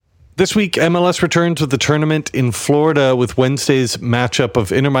This week, MLS returns with the tournament in Florida with Wednesday's matchup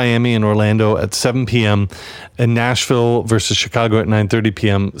of Inter Miami and Orlando at 7 p.m. and Nashville versus Chicago at 9:30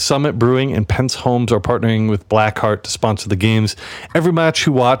 p.m. Summit Brewing and Pence Homes are partnering with Blackheart to sponsor the games. Every match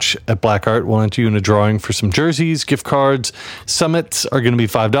you watch at Blackheart will enter you in a drawing for some jerseys, gift cards. Summits are going to be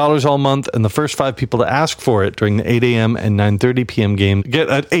 $5 all month, and the first 5 people to ask for it during the 8 a.m. and 9:30 p.m. game get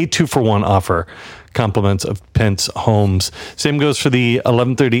a 2-for-1 offer. Compliments of Pence Homes. Same goes for the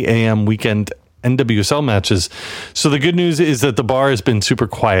 11:30 a.m. weekend NWSL matches. So the good news is that the bar has been super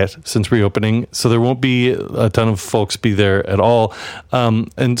quiet since reopening, so there won't be a ton of folks be there at all.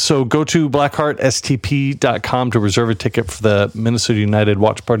 And so go to blackheartstp.com to reserve a ticket for the Minnesota United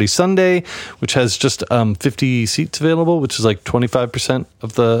Watch Party Sunday, which has just 50 seats available, which is like 25%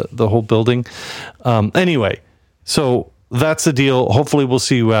 of the whole building. Anyway, so that's the deal. Hopefully we'll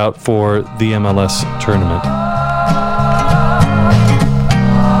see you out for the MLS tournament.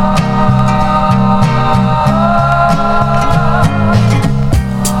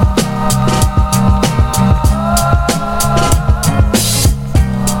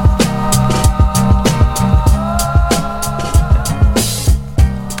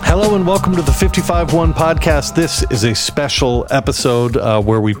 Hello and welcome to the 55-1 podcast. This is a special episode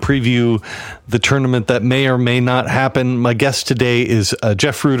where we preview the tournament that may or may not happen. My guest today is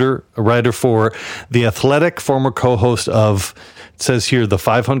Jeff Rueter, a writer for The Athletic, former co-host of, it says here, the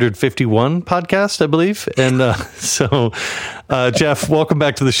 551 podcast, I believe. And Jeff, welcome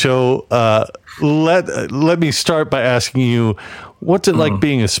back to the show. Let me start by asking you, what's it like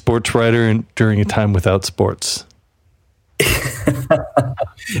being a sports writer during a time without sports?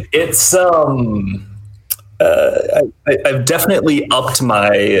 It's I've definitely upped my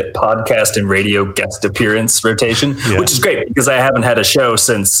podcast and radio guest appearance rotation, which is great because I haven't had a show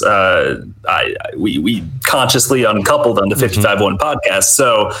since we consciously uncoupled on the 55-1 podcast.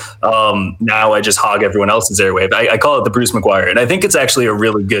 So now I just hog everyone else's airwave. I call it the Bruce McGuire, and I think it's actually a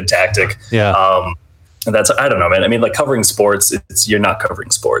really good tactic. And that's, I don't know, man. I mean, like covering sports, you're not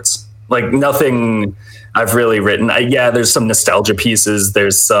covering sports. Like nothing I've really written. There's some nostalgia pieces.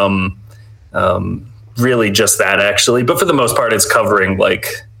 There's some really just that actually. But for the most part, it's covering like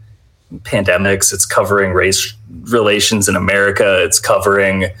pandemics. It's covering race relations in America. It's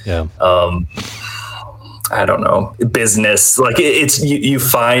covering, I don't know, business. Like it's you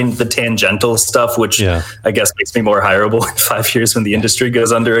find the tangential stuff, which I guess makes me more hireable in 5 years when the industry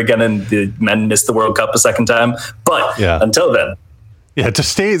goes under again and the men miss the World Cup a second time. But until then. Yeah,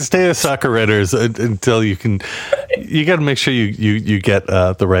 just stay as soccer writers until you can. You got to make sure you get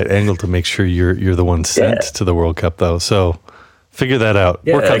the right angle to make sure you're the one sent to the World Cup, though. So figure that out.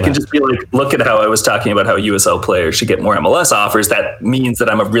 Yeah, I can just be like, look at how I was talking about how USL players should get more MLS offers. That means that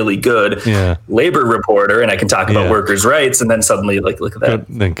I'm a really good labor reporter, and I can talk about workers' rights. And then suddenly, like, look at that.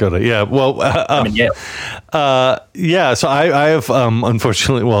 Then go to Well, So I have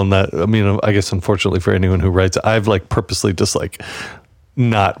unfortunately, I guess unfortunately for anyone who writes, I've like purposely just like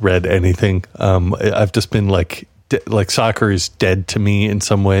not read anything. I've just been like soccer is dead to me in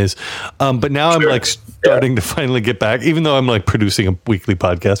some ways. But now I'm like starting to finally get back, even though I'm like producing a weekly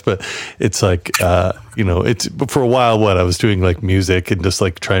podcast, but it's like, it's for a while what I was doing like music and just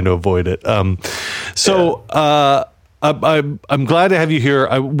like trying to avoid it. I'm glad to have you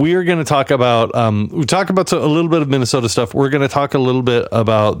here. We are going to talk about a little bit of Minnesota stuff. We're going to talk a little bit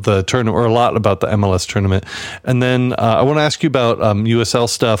about the tournament, or a lot about the MLS tournament, and then I want to ask you about USL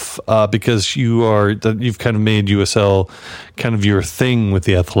stuff because you've kind of made USL kind of your thing with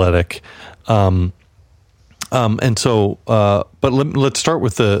The Athletic, but let's start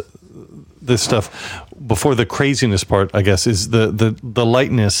with this stuff. Before the craziness part, I guess, is the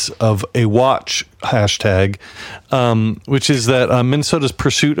lightness of a watch hashtag, which is that Minnesota's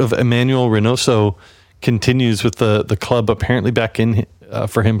pursuit of Emmanuel Reynoso continues with the club apparently back in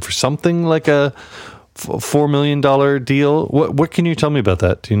for him for something like a $4 million deal. What can you tell me about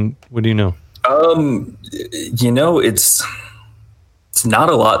that? What do you know? It's not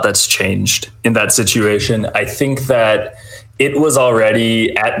a lot that's changed in that situation. I think that it was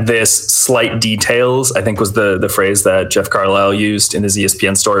already at this slight details, I think was the phrase that Jeff Carlisle used in his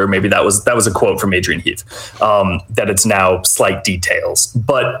ESPN story, or maybe that was a quote from Adrian Heath, that it's now slight details.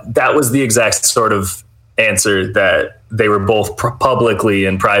 But that was the exact sort of answer that they were both publicly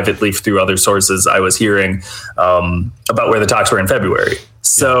and privately through other sources I was hearing about where the talks were in February.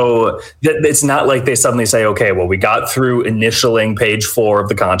 So it's not like they suddenly say, okay, well, we got through initialing page 4 of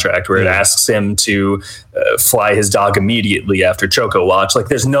the contract where it asks him to fly his dog immediately after Choco Watch. Like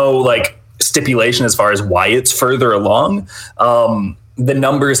there's no like stipulation as far as why it's further along. The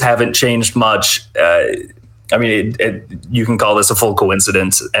numbers haven't changed much. I mean, you can call this a full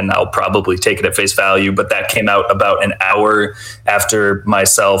coincidence, and I'll probably take it at face value, but that came out about an hour after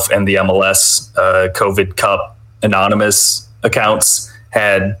myself and the MLS COVID Cup anonymous accounts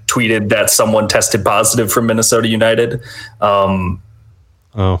had tweeted that someone tested positive from Minnesota United. So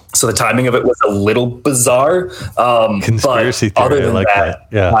the timing of it was a little bizarre. Conspiracy but theory, other than like that,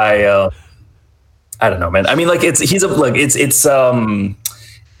 yeah. I don't know, man. I mean, like it's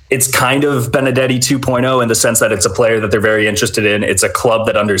kind of Benedetti 2.0 in the sense that it's a player that they're very interested in. It's a club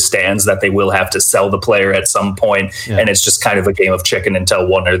that understands that they will have to sell the player at some point, and it's just kind of a game of chicken until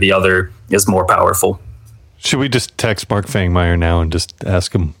one or the other is more powerful. Should we just text Mark Fangmeyer now and just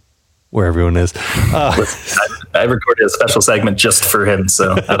ask him where everyone is? I recorded a special segment just for him,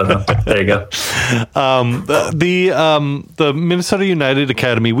 so I don't know. There you go. The Minnesota United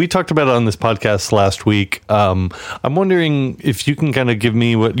Academy, we talked about it on this podcast last week. I'm wondering if you can kind of give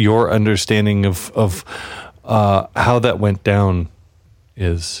me what your understanding of how that went down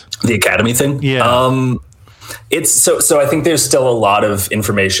is. The academy thing? Yeah. It's so I think there's still a lot of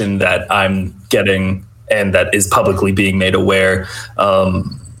information that I'm getting and that is publicly being made aware.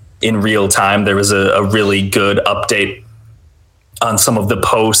 In real time, there was a really good update on some of the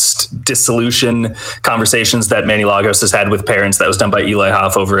post-dissolution conversations that Manny Lagos has had with parents. That was done by Eli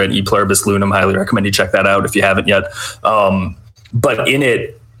Hoff over at E Pluribus Lunam. Highly recommend you check that out if you haven't yet. But in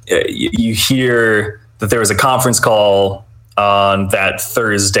it, you hear that there was a conference call on that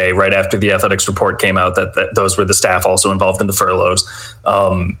Thursday, right after the athletics report came out, that those were the staff also involved in the furloughs.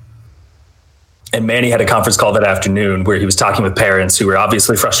 And Manny had a conference call that afternoon where he was talking with parents who were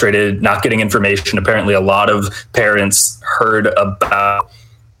obviously frustrated, not getting information. Apparently, a lot of parents heard about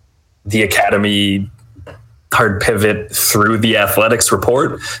the academy hard pivot through the athletics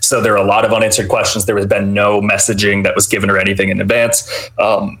report. So there are a lot of unanswered questions. There has been no messaging that was given or anything in advance.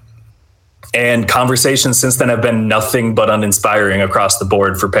 And conversations since then have been nothing but uninspiring across the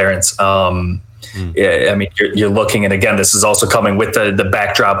board for parents. Yeah, I mean, you're looking, and again, this is also coming with the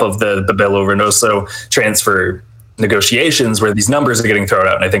backdrop of the Bello Reynoso transfer negotiations, where these numbers are getting thrown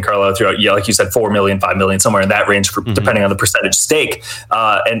out. And I think Carlisle threw out, like you said, 4 million, 5 million, somewhere in that range, depending on the percentage stake.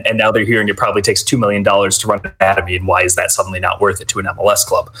 And now they're hearing it probably takes $2 million to run an academy, and why is that suddenly not worth it to an MLS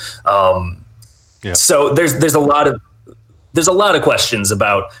club? So there's a lot of questions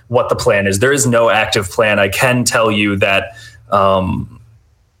about what the plan is. There is no active plan. I can tell you that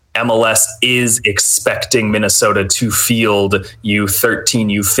MLS is expecting Minnesota to field U13,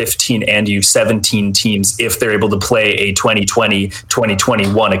 U15, and U17 teams if they're able to play a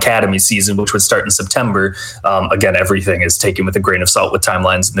 2020-2021 academy season, which would start in September. Again, everything is taken with a grain of salt with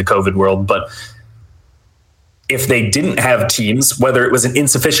timelines in the COVID world. But if they didn't have teams, whether it was an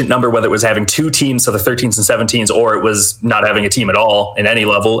insufficient number, whether it was having two teams, so the 13s and 17s, or it was not having a team at all in any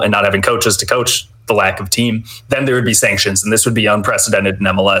level and not having coaches to coach the lack of team, then there would be sanctions. And this would be unprecedented in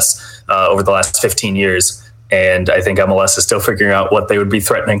MLS over the last 15 years. And I think MLS is still figuring out what they would be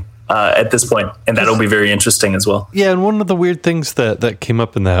threatening at this point. And that'll be very interesting as well. Yeah. And one of the weird things that came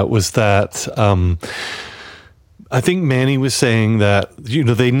up in that was that I think Manny was saying that,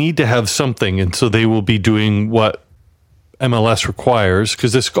 they need to have something. And so they will be doing what MLS requires,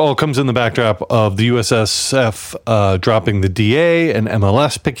 because this all comes in the backdrop of the USSF dropping the DA and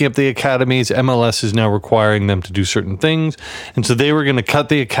MLS picking up the academies. MLS is now requiring them to do certain things. And so they were going to cut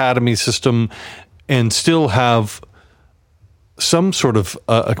the academy system and still have some sort of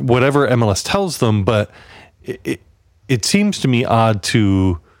whatever MLS tells them. But it seems to me odd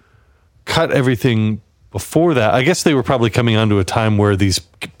to cut everything before that. I guess they were probably coming onto a time where these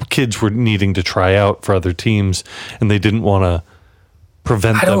kids were needing to try out for other teams, and they didn't want to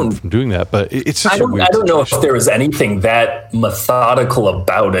prevent them from doing that. But it's just I don't know if there was anything that methodical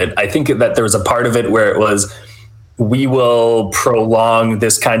about it. I think that there was a part of it where it was, we will prolong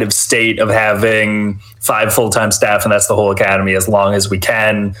this kind of state of having 5 full-time staff, and that's the whole academy, as long as we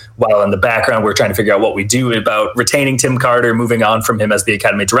can, while in the background we're trying to figure out what we do about retaining Tim Carter, moving on from him as the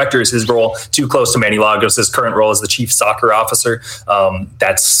academy director is his role, too close to Manny Lagos' current role as the chief soccer officer.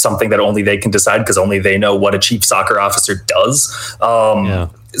 That's something that only they can decide, because only they know what a chief soccer officer does.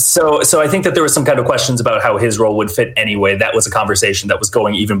 So I think that there was some kind of questions about how his role would fit anyway. That was a conversation that was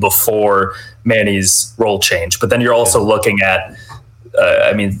going even before Manny's role change. But then you're also looking at,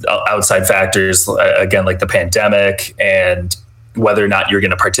 outside factors, again, like the pandemic and whether or not you're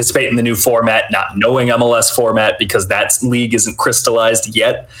going to participate in the new format, not knowing MLS format because that league isn't crystallized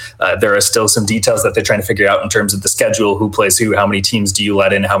yet. There are still some details that they're trying to figure out in terms of the schedule, who plays who, how many teams do you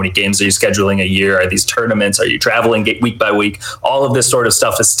let in, how many games are you scheduling a year, are these tournaments, are you traveling week by week? All of this sort of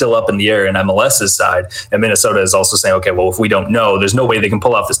stuff is still up in the air in MLS's side. And Minnesota is also saying, okay, well, if we don't know, there's no way they can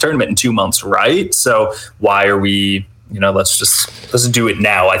pull off this tournament in 2 months, right? So why are we... let's do it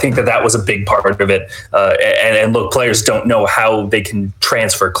now. I think that was a big part of it. And look, players don't know how they can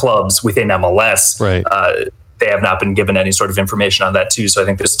transfer clubs within MLS. Right. They have not been given any sort of information on that too. So I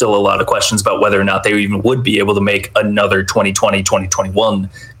think there's still a lot of questions about whether or not they even would be able to make another 2020, 2021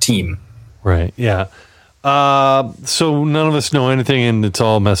 team. Right. Yeah. So none of us know anything and it's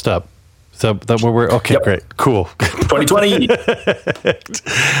all messed up. So that where we're okay. Yep. Great, cool. 2020. That's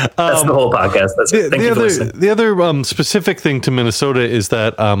the whole podcast. That's it. Thank you for listening. The other specific thing to Minnesota is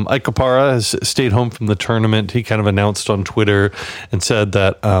that Ike Opara has stayed home from the tournament. He kind of announced on Twitter and said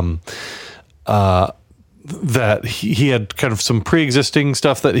that that he had kind of some pre-existing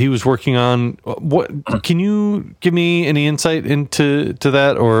stuff that he was working on. What can you give me any insight into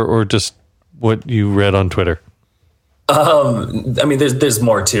that, or just what you read on Twitter? I mean, there's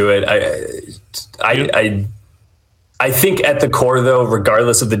more to it. I think at the core, though,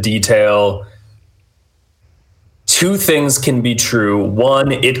 regardless of the detail, two things can be true.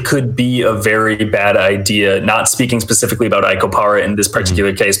 One, it could be a very bad idea, not speaking specifically about Ike Opara in this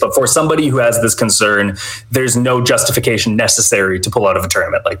particular case, but for somebody who has this concern, there's no justification necessary to pull out of a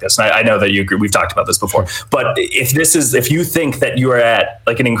tournament like this. And I know that you agree. We've talked about this before. But if you think that you are at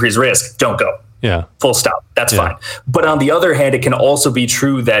like an increased risk, don't go. Yeah. Full stop. That's fine. But on the other hand, it can also be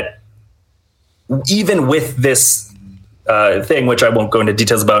true that even with this thing, which I won't go into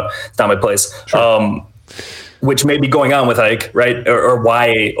details about, it's not my place, sure. Which may be going on with Ike, right? Or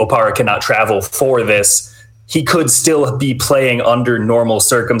why Opara cannot travel for this. He could still be playing under normal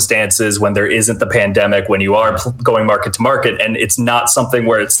circumstances when there isn't the pandemic, when you are going market to market. And it's not something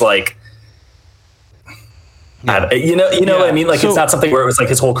where it's like, you know what I mean? Like, it's not something where it was like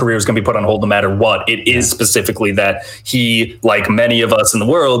his whole career is going to be put on hold no matter what. It is specifically that he, like many of us in the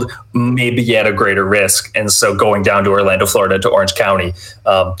world, may be at a greater risk. And so going down to Orlando, Florida, to Orange County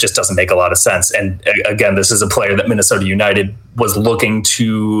just doesn't make a lot of sense. And again, this is a player that Minnesota United was looking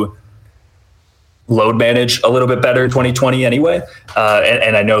to load manage a little bit better in 2020 anyway.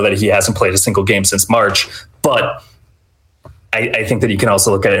 And I know that he hasn't played a single game since March, but I think that you can also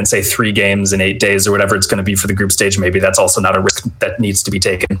look at it and say 3 games in 8 days or whatever it's going to be for the group stage. Maybe that's also not a risk that needs to be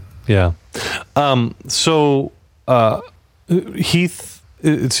taken. Yeah. So Heath,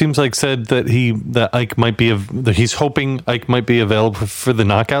 it seems like, said that Ike might be that he's hoping Ike might be available for the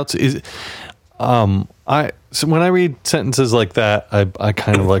knockouts. So when I read sentences like that, I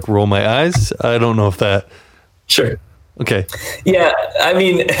kind of like roll my eyes. I don't know if that. Sure. Okay. Yeah. I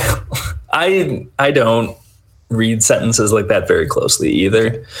mean, I don't read sentences like that very closely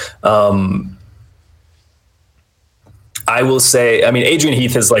either. I will say, I mean, Adrian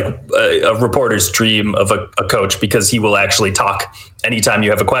Heath is like a reporter's dream of a coach, because he will actually talk. Anytime you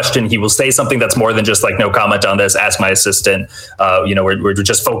have a question, he will say something that's more than just like, no comment on this, ask my assistant. We're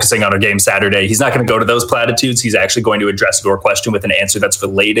just focusing on our game Saturday. He's not going to go to those platitudes. He's actually going to address your question with an answer that's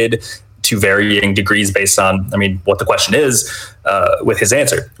related to varying degrees based on, what the question is with his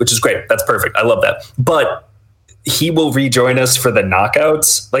answer, which is great. That's perfect. I love that. But he will rejoin us for the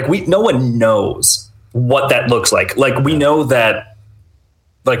knockouts. Like, no one knows what that looks like. Like, we know that,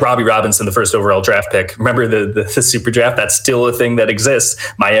 like, Robbie Robinson, the first overall draft pick, remember the super draft? That's still a thing that exists.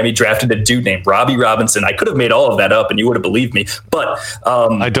 Miami drafted a dude named Robbie Robinson. I could have made all of that up and you would have believed me, but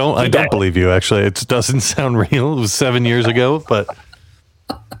I don't believe you. Actually, it doesn't sound real. It was 7 years ago, but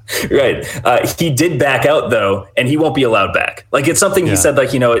right. He did back out though, and he won't be allowed back. Like, it's something he said,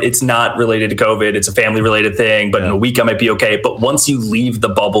 like, it's not related to COVID. It's a family related thing, but in a week I might be okay. But once you leave the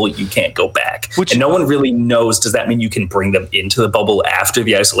bubble, you can't go back. And no one really knows, does that mean you can bring them into the bubble after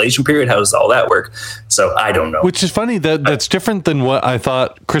the isolation period? How does all that work? So I don't know. Which is funny. That's different than what I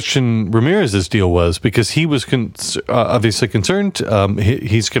thought Christian Ramirez's deal was, because he was obviously concerned.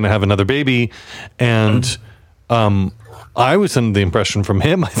 He's going to have another baby, and I was under the impression from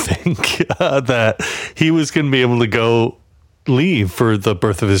him, I think, that he was going to be able to leave for the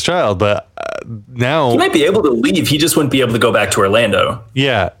birth of his child. But now he might be able to leave. He just wouldn't be able to go back to Orlando.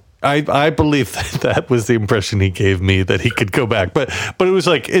 Yeah. I believe that was the impression he gave me, that he could go back. But it was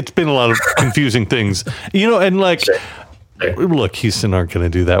like, it's been a lot of confusing things, and like, sure. Look, Houston aren't going to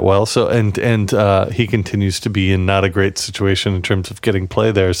do that well. So, and he continues to be in not a great situation in terms of getting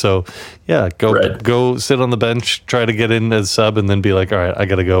play there. So yeah, go sit on the bench, try to get in as sub, and then be like, all right, I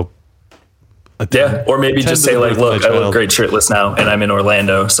got to go Yeah, or maybe just say like, look, I look great shirtless now, and I'm in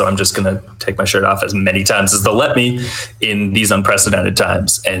Orlando, so I'm just going to take my shirt off as many times as they'll let me in these unprecedented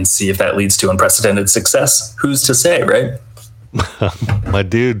times and see if that leads to unprecedented success. Who's to say, right? My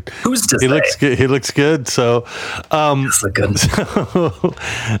dude, who's to say? Looks good. He looks good. So, I'm sorry.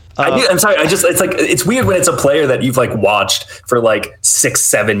 It's weird when it's a player that you've like watched for like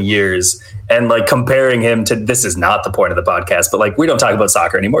 6-7 years and like comparing him to. This is not the point of the podcast, but like we don't talk about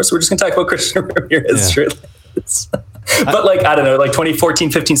soccer anymore, so we're just gonna talk about Christian Ramirez. Yeah. But like, I don't know, like 2014,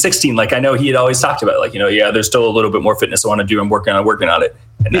 15, 16, like I know he had always talked about like, there's still a little bit more fitness I want to do. I'm working on it.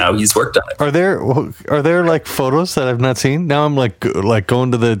 And now he's worked on it. Are there like photos that I've not seen? Now I'm like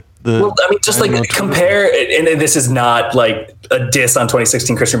going to the well, I mean, just like compare, and this is not like a diss on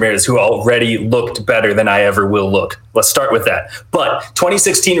 2016 Christian Ramirez, who already looked better than I ever will look. Let's start with that. But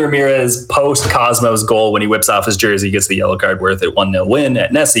 2016 Ramirez post Cosmo's goal when he whips off his jersey, gets the yellow card worth it, 1-0 win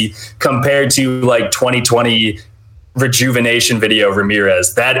at Nessie, compared to like 2020 rejuvenation video of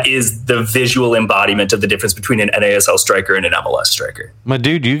Ramirez. That is the visual embodiment of the difference between an NASL striker and an MLS striker. My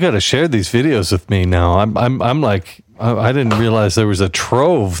dude, you got to share these videos with me now. I'm like, I didn't realize there was a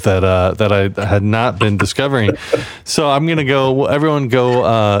trove that I had not been discovering. So I'm gonna go. Everyone,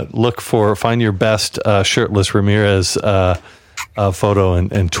 go find your best shirtless Ramirez photo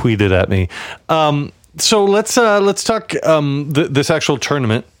and tweet it at me. So let's talk this actual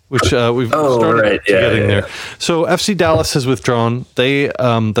tournament, which we've started getting there. So FC Dallas has withdrawn. They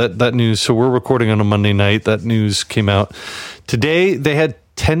that news. So we're recording on a Monday night. That news came out today. They had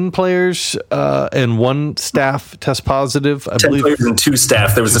 10 players and 1 staff test positive. 10 players and 2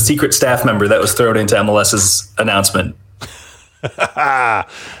 staff. There was a secret staff member that was thrown into MLS's announcement.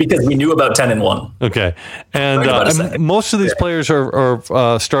 Because we knew about 10 and 1. Okay. And most of these players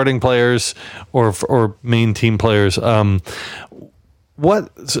are starting players or main team players. So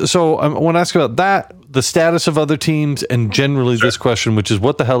I want to ask about that, the status of other teams, and generally this question, which is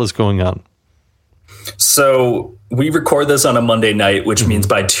what the hell is going on? So we record this on a Monday night, which means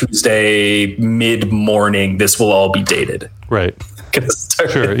by Tuesday mid-morning, this will all be dated. Right.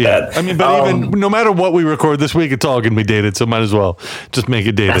 Sure. Yeah. I mean, but even no matter what we record this week, it's all going to be dated. So might as well just make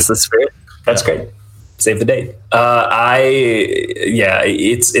it dated. That's the spirit. That's great. Save the date.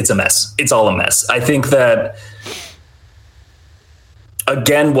 It's a mess. It's all a mess. I think that,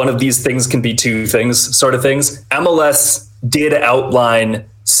 again, one of these things can be two things, sort of things. MLS did outline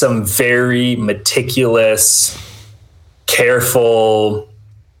some very meticulous, careful,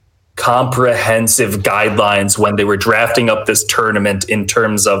 comprehensive guidelines when they were drafting up this tournament in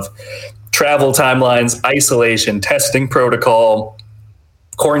terms of travel timelines, isolation, testing protocol,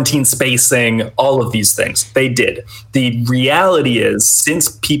 quarantine spacing, all of these things. They did. The reality is,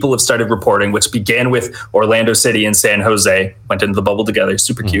 since people have started reporting, which began with Orlando City and San Jose, went into the bubble together,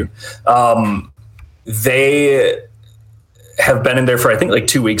 super cute. They have been in there for, I think, like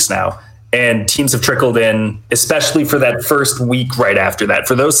 2 weeks now. And teams have trickled in, especially for that first week right after that.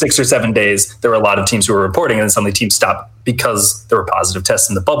 For those 6 or 7 days, there were a lot of teams who were reporting, and then suddenly teams stopped because there were positive tests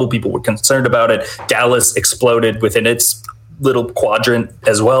in the bubble. People were concerned about it. Dallas exploded within its little quadrant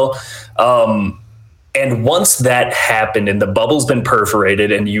as well. And once that happened and the bubble's been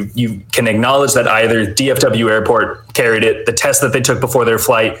perforated, and you can acknowledge that either DFW Airport carried it, the test that they took before their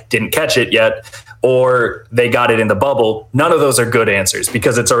flight didn't catch it yet, or they got it in the bubble. None of those are good answers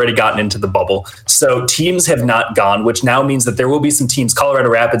because it's already gotten into the bubble. So teams have not gone, which now means that there will be some teams. Colorado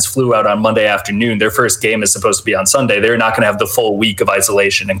Rapids flew out on Monday afternoon. Their first game is supposed to be on Sunday. They're not going to have the full week of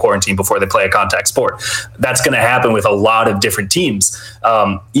isolation and quarantine before they play a contact sport. That's going to happen with a lot of different teams,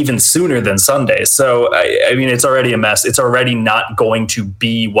 even sooner than Sunday. So, I mean, it's already a mess. It's already not going to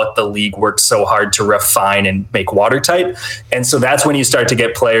be what the league worked so hard to refine and make watertight. And so that's when you start to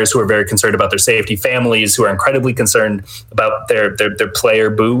get players who are very concerned about their safety, families who are incredibly concerned about their player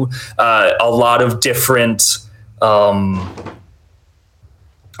boo. A lot of different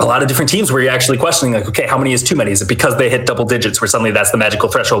teams where you're actually questioning, like, okay, how many is too many? Is it because they hit double digits where suddenly that's the magical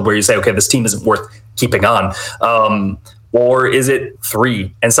threshold where you say, okay, this team isn't worth keeping on? Or is it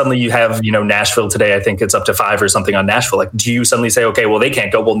 3? And suddenly you have, Nashville today, I think it's up to 5 or something on Nashville. Like, do you suddenly say, okay, well, they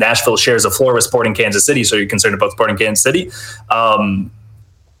can't go? Well, Nashville shares a floor with Sporting Kansas City, so you're concerned about Sporting Kansas City?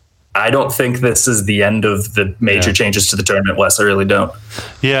 I don't think this is the end of the major changes to the tournament, Wes. I really don't.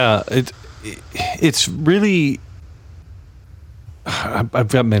 Yeah, it's really... I've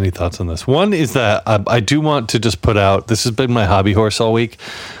got many thoughts on this. One is that I do want to just put out, this has been my hobby horse all week.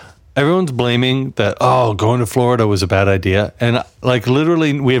 Everyone's blaming that, going to Florida was a bad idea. And like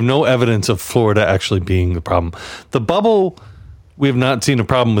literally, we have no evidence of Florida actually being the problem. The bubble, we have not seen a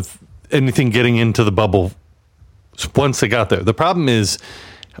problem with anything getting into the bubble once they got there. The problem is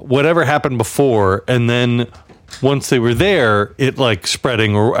whatever happened before, and then once they were there, it like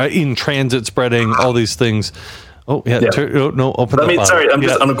spreading or in transit spreading, all these things. Oh yeah, no, open the bottle. Sorry, I'm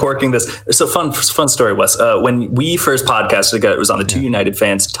just uncorking this. It's a fun story, Wes. When we first podcasted together, it was on the Two United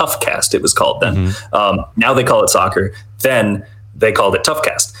Fans Toughcast. It was called then. Now they call it Soccer. Then they called it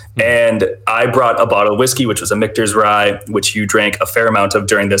Toughcast. And I brought a bottle of whiskey, which was a Michter's Rye, which you drank a fair amount of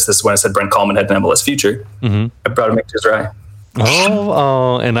during this. This is when I said Brent Kallman had an MLS future. I brought a Michter's Rye.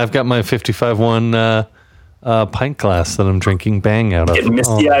 And I've got my 55-1 pint glass that I'm drinking Bang out of. Getting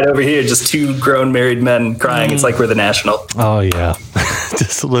misty-eyed over here, just two grown married men crying. It's like we're the National. Oh yeah,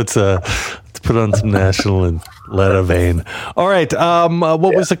 just let's put on some National and let a vein. All right,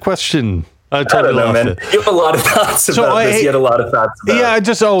 what was the question? I don't know, man. You have a lot of thoughts about this. You had a lot of thoughts about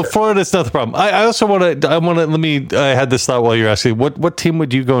it. Florida's not the problem. I also want to. I had this thought while you're asking. What team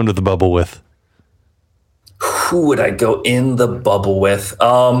would you go into the bubble with? Who would I go in the bubble with?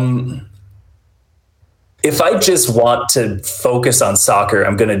 If I just want to focus on soccer,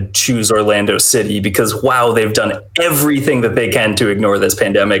 I'm going to choose Orlando City because, wow, they've done everything that they can to ignore this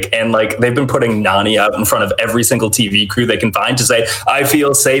pandemic. And like they've been putting Nani out in front of every single TV crew they can find to say, I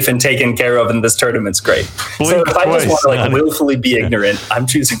feel safe and taken care of and this tournament's great. So if I just want to like willfully be ignorant, I'm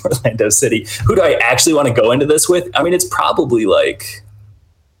choosing Orlando City. Who do I actually want to go into this with? I mean, it's probably like,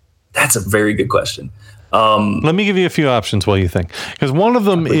 that's a very good question. Let me give you a few options while you think. Because one of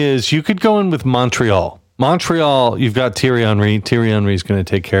them is you could go in with Montreal. Montreal, you've got Thierry Henry. Thierry Henry is going to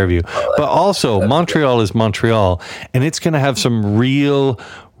take care of you. But also, Montreal is Montreal, and it's going to have some real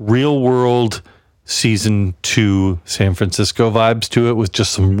world season 2 San Francisco vibes to it with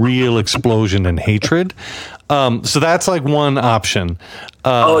just some real explosion and hatred. So that's like one option.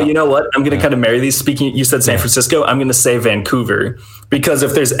 You know what? I'm going to kind of marry these. Speaking, you said San Francisco. I'm going to say Vancouver because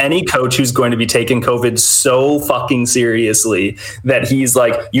if there's any coach who's going to be taking COVID so fucking seriously that he's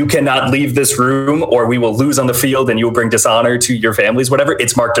like, you cannot leave this room or we will lose on the field and you will bring dishonor to your families, whatever.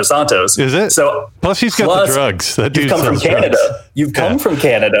 It's Marc Dos Santos. Is it? So plus he's got the drugs. That you've come from Canada. You've come from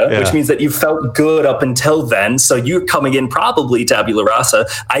Canada, which means that you felt good up until then. So you're coming in probably tabula rasa.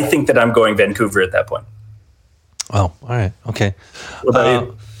 I think that I'm going Vancouver at that point. Oh, all right. Okay. What about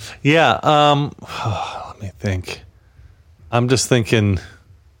you? Yeah. Let me think. I'm just thinking,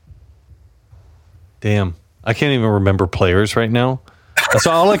 damn, I can't even remember players right now.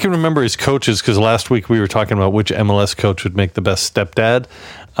 So all I can remember is coaches because last week we were talking about which MLS coach would make the best stepdad.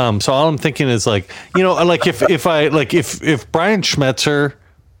 So all I'm thinking is like, like if Brian Schmetzer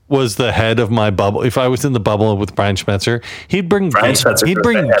was the head of my bubble. If I was in the bubble with Brian Schmetzer, he'd bring games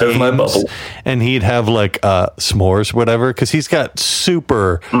and he'd have like s'mores, whatever, because he's got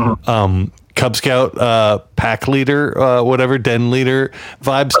super Cub Scout pack leader, whatever, den leader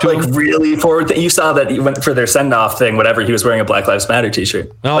vibes to him. Really forward. You saw that he went for their send off thing, whatever. He was wearing a Black Lives Matter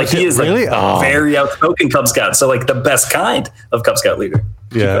t-shirt. Oh, like he is really? Very outspoken Cub Scout. So like the best kind of Cub Scout leader.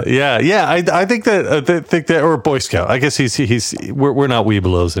 Yeah. I think that, or Boy Scout. I guess we're not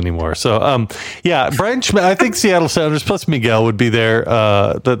Weebelows anymore. So, Brian Schmidt. I think Seattle Sounders plus Miguel would be there.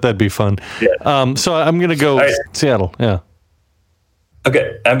 That'd be fun. Yeah. So I'm gonna go Seattle. Yeah.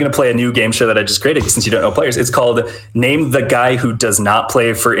 Okay, I'm going to play a new game show that I just created since you don't know players. It's called Name the Guy Who Does Not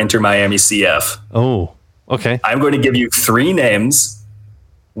Play for Inter Miami CF. Oh, okay. I'm going to give you 3 names.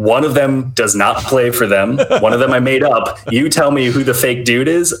 One of them does not play for them. One of them I made up. You tell me who the fake dude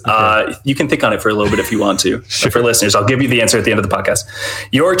is. Okay. You can think on it for a little bit if you want to. Sure. For listeners, I'll give you the answer at the end of the podcast.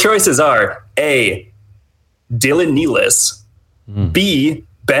 Your choices are A, Dylan Nealis, B,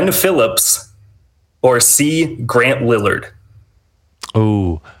 Ben Phillips, or C, Grant Lillard.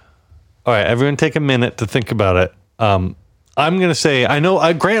 Oh, all right. Everyone take a minute to think about it. I'm going to say, I know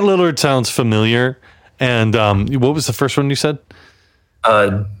Grant Lillard sounds familiar. And what was the first one you said?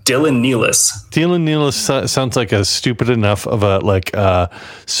 Dylan Nealis. Dylan Nealis sounds like a stupid enough of a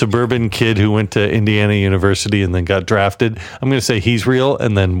suburban kid who went to Indiana University and then got drafted. I'm going to say he's real.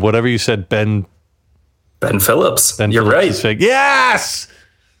 And then whatever you said, Ben Phillips. You're Phillips right. Yes.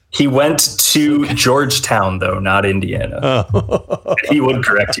 He went to Georgetown, though, not Indiana. Oh. He would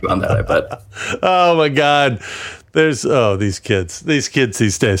correct you on that, I bet. Oh, my God. There's these kids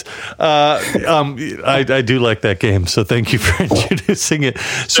these days. I do like that game, so thank you for introducing it.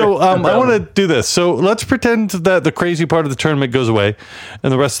 So I want to do this. So let's pretend that the crazy part of the tournament goes away,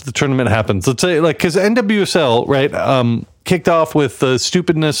 and the rest of the tournament happens. Let's say because NWSL right kicked off with the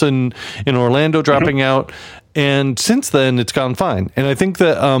stupidness in Orlando dropping out, and since then it's gone fine. And I think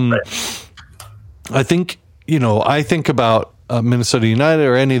that I think about Minnesota United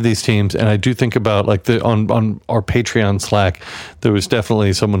or any of these teams, and I do think about like on our Patreon Slack, there was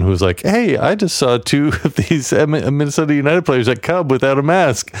definitely someone who was like, "Hey, I just saw two of these Minnesota United players at Cub without a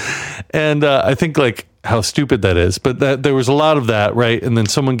mask," and I think like how stupid that is. But that there was a lot of that, right? And then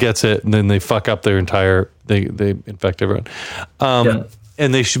someone gets it, and then they fuck up their entire they infect everyone,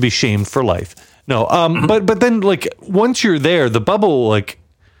 and they should be shamed for life. No, but then like once you're there, the bubble like.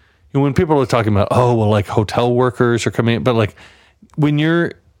 When people are talking about, oh, well, like hotel workers are coming in, but like when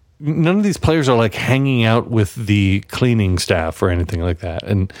none of these players are like hanging out with the cleaning staff or anything like that.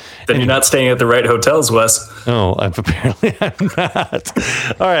 And then you're not staying at the right hotels, Wes. No, apparently I'm not.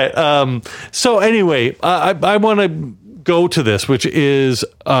 All right. So anyway, I want to go to this, which is,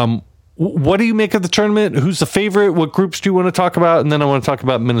 what do you make of the tournament? Who's the favorite? What groups do you want to talk about? And then I want to talk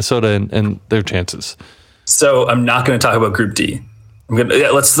about Minnesota and their chances. So I'm not going to talk about Group D.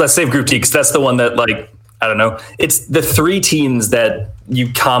 Let's save Group D because that's the one that, like, I don't know. It's the three teams that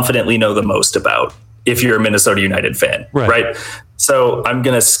you confidently know the most about if you're a Minnesota United fan, right? So I'm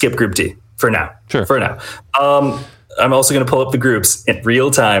going to skip Group D for now. Sure. For now. I'm also going to pull up the groups in real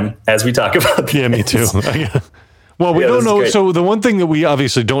time as we talk about this. Yeah, me too. Well, we don't know. So the one thing that we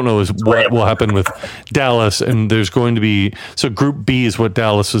obviously don't know is what will happen with Dallas. And there's going to be, so Group B is what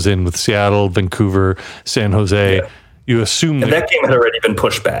Dallas was in with Seattle, Vancouver, San Jose. Yeah. You assume that game had already been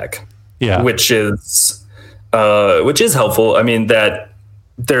pushed back, which is helpful. I mean that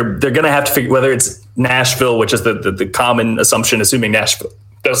they're going to have to figure whether it's Nashville, which is the common assumption, assuming Nashville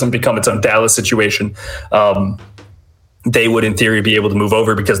doesn't become its own Dallas situation. They would, in theory, be able to move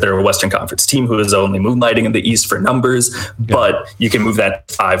over because they're a Western Conference team who is only moonlighting in the East for numbers. Yeah. But you can move that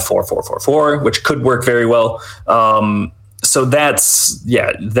 5-4-4-4-4, which could work very well. So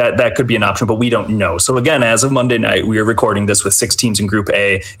that could be an option, but we don't know. So again, as of Monday night, we are recording this with 6 teams in Group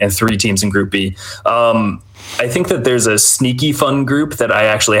A and 3 teams in Group B. I think that there's a sneaky fun group that I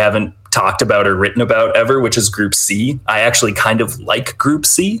actually haven't talked about or written about ever, which is Group C. I actually kind of like Group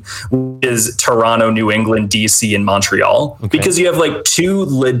C, which is Toronto, New England, DC, and Montreal, because you have like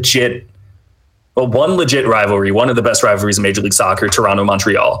one legit rivalry, one of the best rivalries in Major League Soccer, Toronto,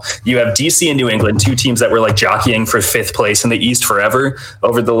 Montreal. You have DC and New England, 2 teams that were like jockeying for 5th place in the East forever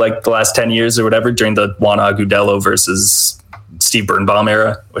over the last 10 years or whatever during the Juan Agudelo versus Steve Birnbaum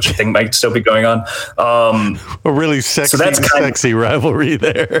era, which I think might still be going on. A really sexy rivalry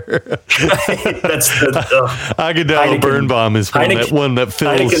there. That's Agudelo Birnbaum is one that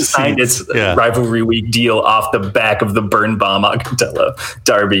fills. Heineken signed its rivalry week deal off the back of the Birnbaum Agudelo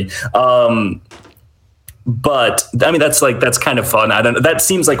derby. But I mean, that's kind of fun. I don't know. That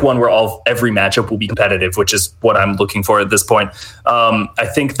seems like one where every matchup will be competitive, which is what I'm looking for at this point. I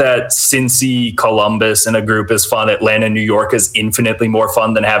think that Cincy, Columbus in a group is fun. Atlanta, New York is infinitely more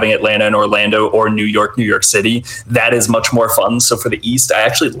fun than having Atlanta and Orlando or New York City. That is much more fun. So for the East, I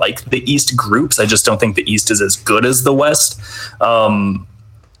actually like the East groups. I just don't think the East is as good as the West.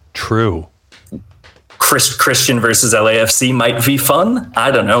 True. Christian versus LAFC might be fun.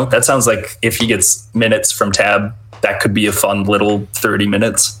 I don't know. That sounds like if he gets minutes from Tab, that could be a fun little 30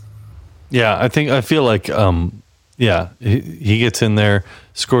 minutes. Yeah, I feel like he gets in there,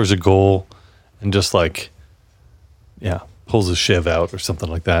 scores a goal, and just like pulls his shiv out or something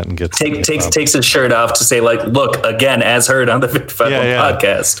like that and takes his shirt off to say, like, look, again, as heard on the 55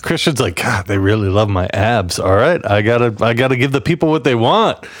 podcast. Christian's like, God, they really love my abs. All right, I gotta give the people what they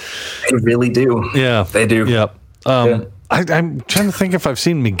want. They really do. Yeah, they do. Yeah. I'm trying to think if I've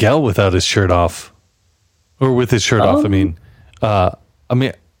seen Miguel without his shirt off, or with his shirt off. I mean, I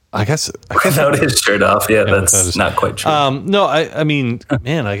guess without his shirt off. Yeah, that's not quite true. No, I mean,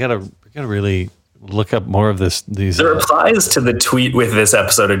 man, I gotta really look up more of these. The replies to the tweet with this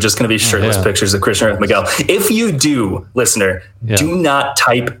episode are just going to be shirtless pictures of Christian Ramirez Miguel. If you do, listener, do not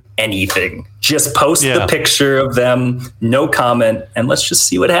type anything. Just post the picture of them, no comment, and let's just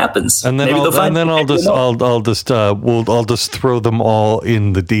see what happens. And then I'll just throw them all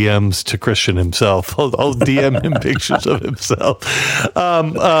in the DMs to Christian himself. I'll DM him pictures of himself.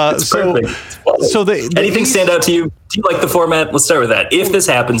 It's perfect. So anything stand out to you? Do you like the format? Let's start with that. If this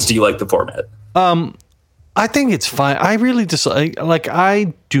happens, do you like the format? I think it's fine. I really just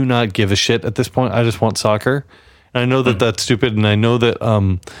I do not give a shit at this point. I just want soccer. And I know that that's stupid, and I know that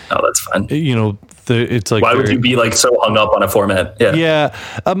that's fine. You know, it's like, why would you be like so hung up on a format? Yeah.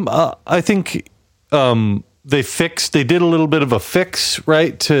 I think they did a little bit of a fix,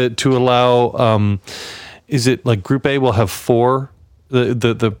 right, to allow. Is it like Group A will have 4?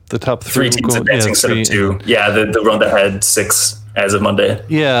 The top 3 teams advancing instead of 2. Yeah, the run that had 6 as of Monday.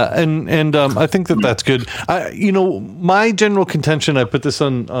 Yeah, and I think that's good. My general contention, I put this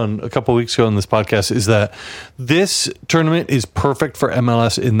on a couple of weeks ago on this podcast, is that this tournament is perfect for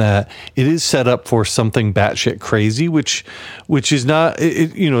MLS in that it is set up for something batshit crazy, which is not,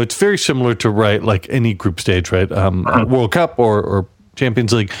 it's very similar to, right, like any group stage, right? World Cup or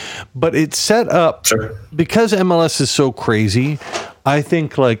Champions League, but it's set up because MLS is so crazy. I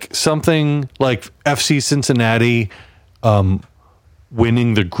think like something like FC Cincinnati,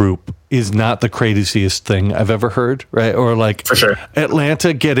 winning the group is not the craziest thing I've ever heard, right? Or like for sure,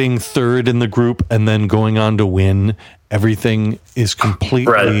 Atlanta getting third in the group and then going on to win. Everything is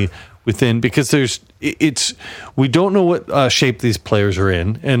completely within, because we don't know what shape these players are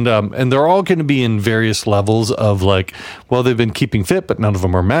in, and they're all going to be in various levels of like, well, they've been keeping fit, but none of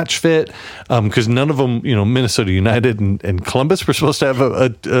them are match fit, because none of them, Minnesota United and Columbus were supposed to have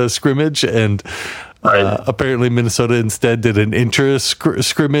a scrimmage, and apparently Minnesota instead did an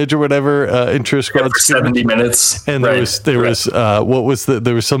scrimmage or whatever, intra-squad for 70 minutes. And there was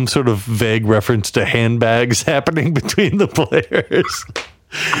some sort of vague reference to handbags happening between the players.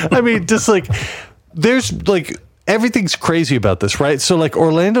 I mean, just like, there's like, everything's crazy about this, right? So like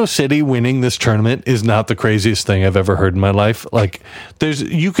Orlando City winning this tournament is not the craziest thing I've ever heard in my life. Like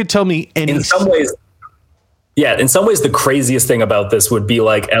you could tell me any... In some ways, the craziest thing about this would be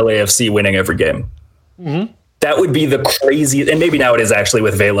like LAFC winning every game. Mm-hmm. That would be the craziest, and maybe now it is actually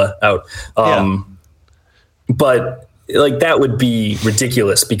with Vela out. But like that would be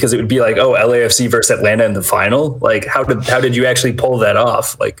ridiculous, because it would be like, oh, LAFC versus Atlanta in the final. Like how did you actually pull that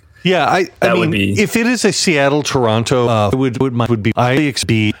off? Like, yeah, I mean, would be, if it is a Seattle Toronto, it would be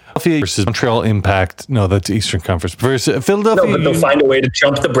IXB versus Montreal Impact. No, that's Eastern Conference versus Philadelphia. No, but they'll find a way to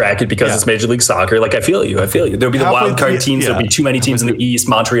jump the bracket because it's Major League Soccer. Like I feel you. There'll be the wild card teams. There'll be too many teams in the East.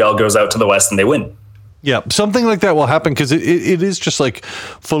 Montreal goes out to the West and they win. Yeah, something like that will happen, because it is just like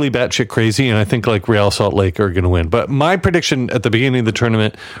fully batshit crazy, and I think like Real Salt Lake are going to win. But my prediction at the beginning of the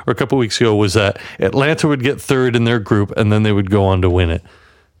tournament, or a couple of weeks ago, was that Atlanta would get third in their group, and then they would go on to win it.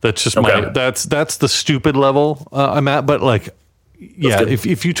 That's just that's the stupid level I'm at. But like, yeah,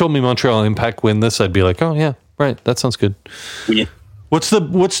 if you told me Montreal Impact win this, I'd be like, oh yeah, right, that sounds good. Yeah. What's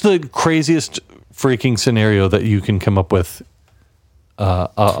the craziest freaking scenario that you can come up with?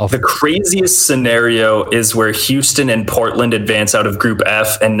 The craziest scenario is where Houston and Portland advance out of Group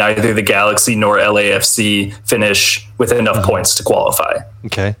F, and neither the Galaxy nor LAFC finish with enough points to qualify.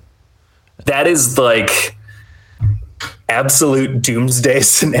 Okay. That is like absolute doomsday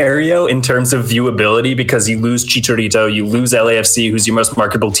scenario in terms of viewability, because you lose Chicharito, you lose LAFC, who's your most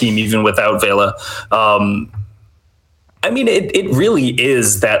marketable team, even without Vela. I mean, it really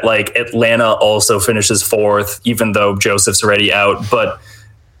is that like Atlanta also finishes fourth, even though Joseph's already out. But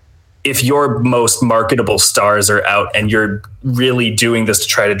if your most marketable stars are out and you're really doing this to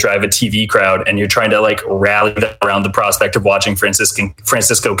try to drive a TV crowd, and you're trying to like rally them around the prospect of watching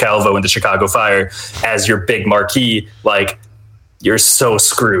Francisco Calvo in the Chicago Fire as your big marquee, like you're so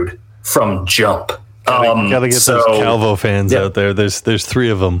screwed from jump. Gotta get those Calvo fans out there. There's three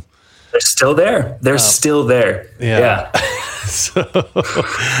of them. They're still there. They're still there. Yeah. So,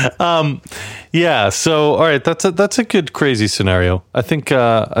 So, all right, that's a good crazy scenario. I think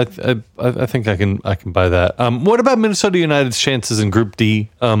I think I can buy that. What about Minnesota United's chances in Group D?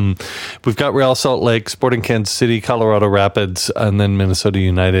 We've got Real Salt Lake, Sporting Kansas City, Colorado Rapids, and then Minnesota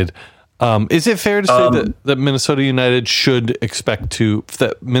United. Is it fair to say that Minnesota United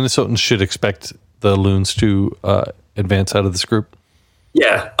Minnesotans should expect the Loons to advance out of this group?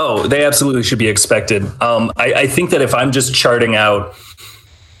 Yeah. Oh, they absolutely should be expected. I think that if I'm just charting out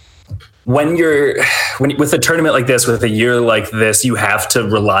when with a tournament like this, with a year like this, you have to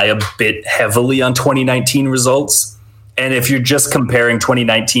rely a bit heavily on 2019 results. And if you're just comparing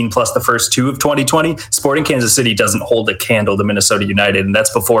 2019 plus the first two of 2020, Sporting Kansas City doesn't hold a candle to Minnesota United. And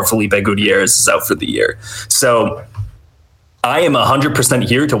that's before Felipe Gutierrez is out for the year. So I am 100%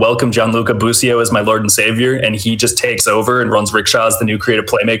 here to welcome Gianluca Busio as my Lord and Savior, and he just takes over and runs Rickshaw as the new creative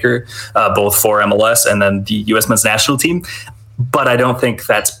playmaker, both for MLS and then the U.S. men's national team. But I don't think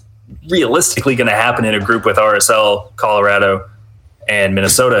that's realistically going to happen in a group with RSL, Colorado, and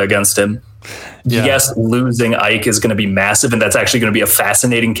Minnesota against him. Yeah. Yes, losing Ike is going to be massive, and that's actually going to be a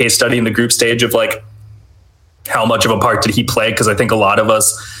fascinating case study in the group stage of like how much of a part did he play? Because I think a lot of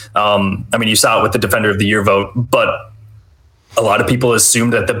us, you saw it with the Defender of the Year vote, but a lot of people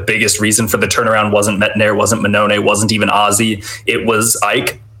assumed that the biggest reason for the turnaround wasn't Metnair, wasn't Manone, wasn't even Ozzy. It was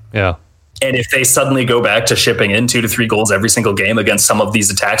Ike. Yeah. And if they suddenly go back to shipping in 2 to 3 goals every single game against some of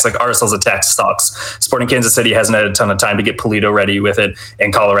these attacks, like RSL's attack sucks. Sporting Kansas City hasn't had a ton of time to get Pulido ready with it,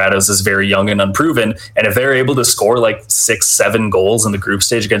 and Colorado's is very young and unproven. And if they're able to score like 6-7 goals in the group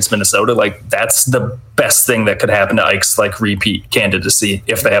stage against Minnesota, like that's the best thing that could happen to Ike's like repeat candidacy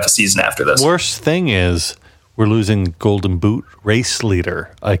if they have a season after this. Worst thing is we're losing Golden Boot race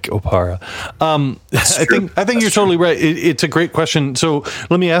leader Ike Opara. I think you're totally right. It's a great question. So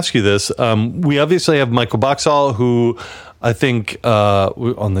let me ask you this: we obviously have Michael Boxall, who I think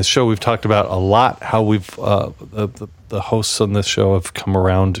on this show we've talked about a lot. How we've the hosts on this show have come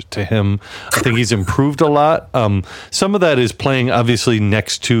around to him. I think he's improved a lot. Some of that is playing obviously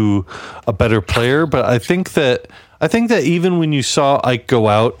next to a better player, but I think that even when you saw Ike go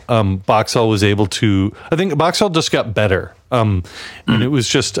out, Boxall was able to. I think Boxall just got better, and it was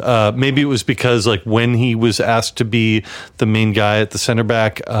just maybe it was because like when he was asked to be the main guy at the center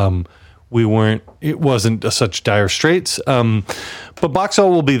back, it wasn't such dire straits. But Boxall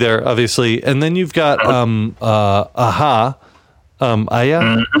will be there obviously, and then you've got Aha.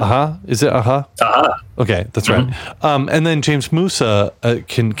 Aya? Aha? Is it Aha? Aha. Okay, that's right. And then James Musa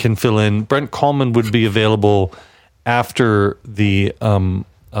can fill in. Brent Coleman would be available after the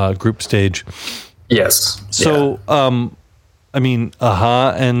group stage. Yes. So, I mean,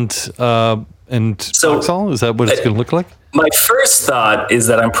 Aha and Boxall, is that what it's going to look like? My first thought is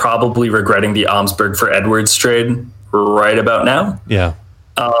that I'm probably regretting the Omsberg for Edwards trade right about now. Yeah.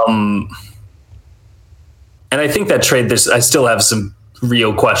 And I think that trade, I still have some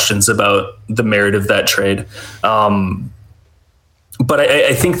real questions about the merit of that trade. But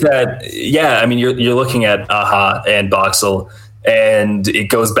I think that, yeah, I mean, you're looking at Aha and Boxall, and it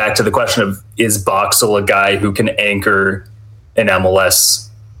goes back to the question of, is Boxall a guy who can anchor an MLS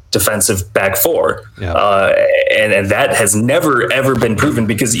defensive back four? Yeah. And that has never, ever been proven,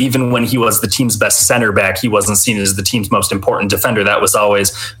 because even when he was the team's best center back, he wasn't seen as the team's most important defender. That was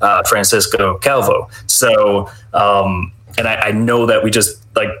always Francisco Calvo. So, and I know that we just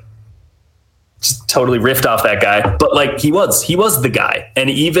totally riffed off that guy, but like he was the guy. And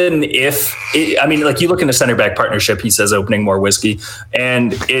even if you look into center back partnership, he says opening more whiskey,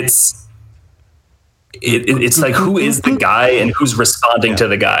 and it's like, who is the guy and who's responding to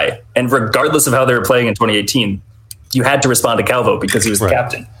the guy? And regardless of how they were playing in 2018, you had to respond to Calvo because he was the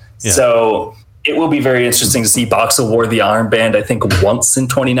captain. Yeah. So it will be very interesting to see. Boxall wore the armband, I think, once in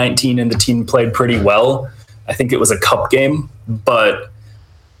 2019, and the team played pretty well. I think it was a cup game, but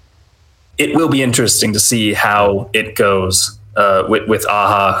it will be interesting to see how it goes with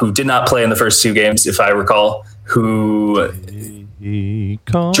Aha, who did not play in the first 2 games, if I recall, who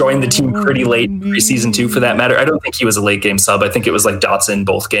joined the team pretty late in preseason 2, for that matter. I don't think he was a late game sub. I think it was like Dotson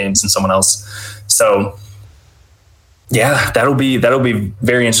both games and someone else. So yeah, that'll be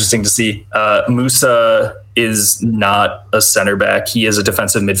very interesting to see. Musa is not a center back. He is a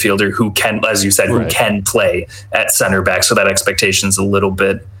defensive midfielder who can, as you said, who can play at center back. So that expectation is a little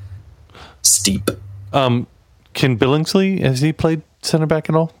bit steep. Can Billingsley, has he played center back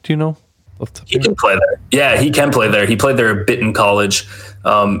at all? Do you know? He can play there. Yeah, he can play there. He played there a bit in college.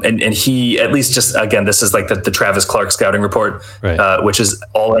 And he, at least, just again, this is like the Travis Clark scouting report, which is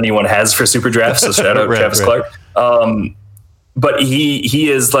all anyone has for Super Draft. So shout out Travis Clark. But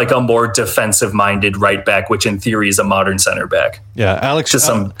he is like a more defensive minded right back, which in theory is a modern center back. Yeah. Alex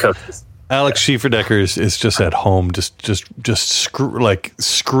Schieferdecker is just at home, just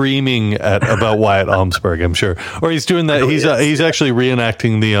screaming about Wyatt Omsberg, I'm sure. Or he's doing that. He's actually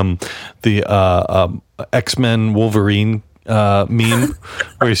reenacting the X-Men Wolverine meme,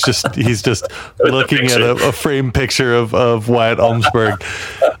 where he's just looking at a framed picture of Wyatt Omsberg.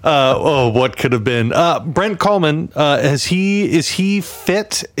 What could have been? Brent Coleman, is he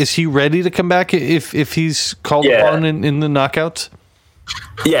fit? Is he ready to come back if he's called upon in the knockouts?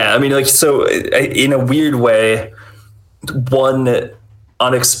 Yeah, I mean, so in a weird way, one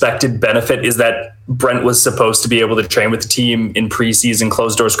unexpected benefit is that Brent was supposed to be able to train with the team in preseason.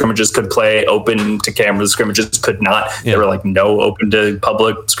 Closed door scrimmages, could play. Open to camera scrimmages could not. Yeah. There were like no open to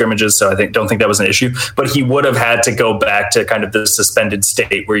public scrimmages, so don't think that was an issue. But he would have had to go back to kind of the suspended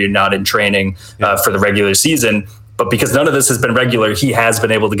state where you're not in training for the regular season. But because none of this has been regular, he has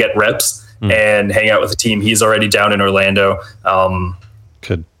been able to get reps and hang out with the team. He's already down in Orlando.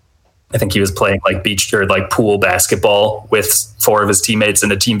 I think he was playing like beach or like pool basketball with 4 of his teammates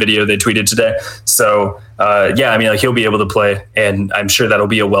in a team video they tweeted today. So he'll be able to play, and I'm sure that'll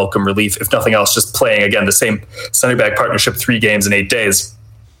be a welcome relief. If nothing else, just playing again the same center back partnership 3 games in 8 days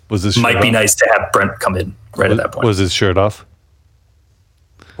might be nice to have Brent come in at that point. Was his shirt off?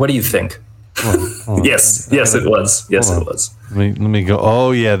 What do you think? Yes, it was. Yes, it was. Let me go.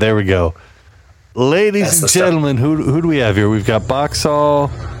 Oh yeah, there we go. Ladies and gentlemen, who do we have here? We've got Boxall.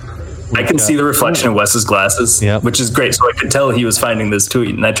 I can see the reflection in Wes's glasses, which is great. So I could tell he was finding this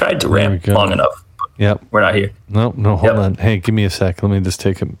tweet, and I tried to rant long enough. Yep. We're not here. No, hold on. Hey, give me a sec. Let me just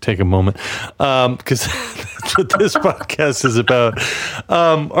take a moment. Because that's what this podcast is about.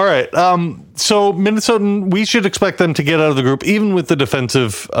 All right. So Minnesota, we should expect them to get out of the group, even with the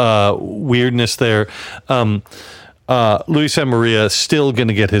defensive weirdness there. Luis Maria still going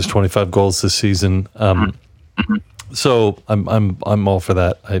to get his 25 goals this season. So I'm all for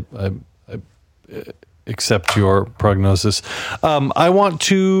that. I accept your prognosis. I want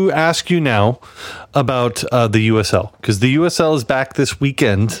to ask you now about the USL, because the USL is back this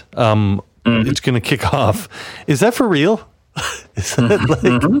weekend. It's going to kick off. Is that for real? Is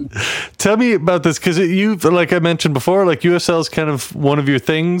that tell me about this, because you, like I mentioned before, like USL is kind of one of your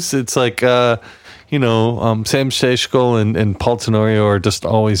things. It's like Sam Stejskal and Paul Tenorio are just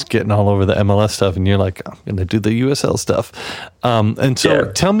always getting all over the MLS stuff, and you're like, I'm going to do the USL stuff. And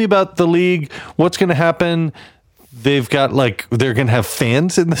so tell me about the league. What's going to happen? They've got they're going to have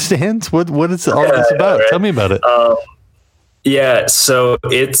fans in the stands. What is all this about? Right. Tell me about it. So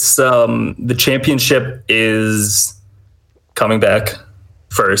it's the championship is coming back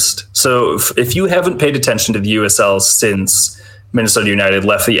first. So if you haven't paid attention to the USL since Minnesota United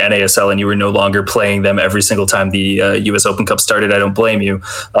left the NASL and you were no longer playing them every single time the US Open Cup started, I don't blame you.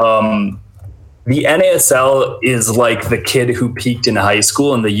 The NASL is like the kid who peaked in high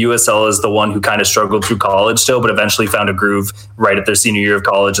school, and the USL is the one who kind of struggled through college still, but eventually found a groove right at their senior year of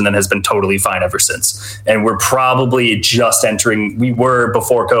college, and then has been totally fine ever since. And we're probably we were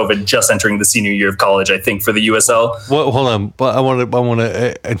before COVID, just entering the senior year of college, I think, for the USL. Well, hold on. I want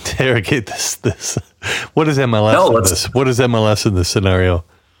to interrogate this. What is MLS in this? What is MLS in this scenario?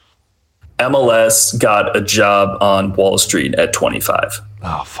 MLS got a job on Wall Street at 25.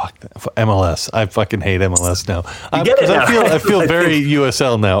 Oh, fuck that. MLS. I fucking hate MLS now. I feel very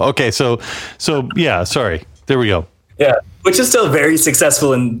USL now. Okay, so yeah, sorry. There we go. Yeah, which is still very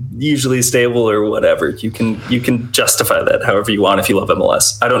successful and usually stable or whatever. You can justify that however you want if you love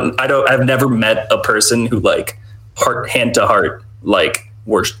MLS. I've never met a person who hand to heart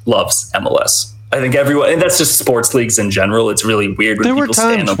loves MLS. I think everyone, and that's just sports leagues in general. It's really weird when there people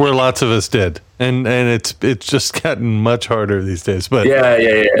stand were times where lots of us did, and it's just gotten much harder these days. But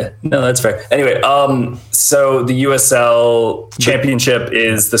yeah. No, that's fair. Anyway, so the USL Championship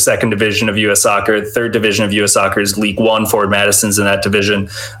is the second division of US Soccer. The third division of US Soccer is League One. Forward Madison's in that division.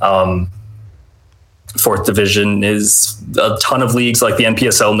 Fourth division is a ton of leagues like the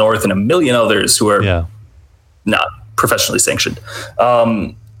NPSL North and a million others who are not professionally sanctioned.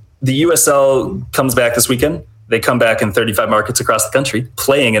 The USL comes back this weekend. They come back in 35 markets across the country,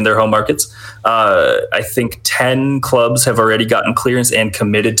 playing in their home markets. I think 10 clubs have already gotten clearance and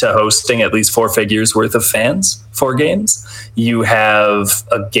committed to hosting at least 4 figures worth of fans for games. You have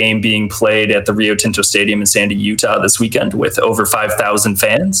a game being played at the Rio Tinto Stadium in Sandy, Utah this weekend with over 5,000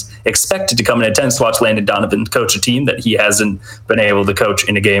 fans expected to come in attendance to watch Landon Donovan coach a team that he hasn't been able to coach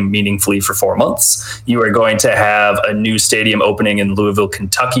in a game meaningfully for 4 months. You are going to have a new stadium opening in Louisville,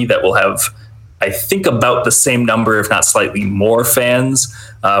 Kentucky that will have, I think, about the same number, if not slightly more fans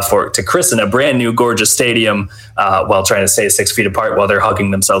to christen a brand new gorgeous stadium while trying to stay 6 feet apart while they're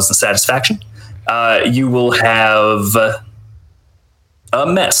hugging themselves in satisfaction. You will have a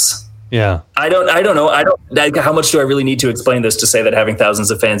mess. Yeah. I don't know. How much do I really need to explain this to say that having thousands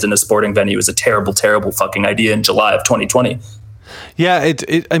of fans in a sporting venue is a terrible, terrible fucking idea in July of 2020? Yeah.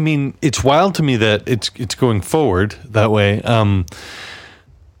 I mean, it's wild to me that it's going forward that way.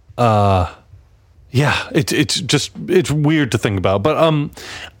 Yeah, it's weird to think about, but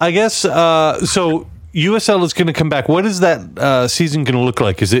I guess so. USL is going to come back. What is that season going to look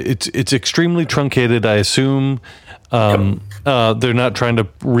like? Is it's extremely truncated? I assume they're not trying to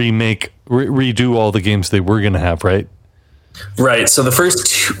redo all the games they were going to have, right? Right. So the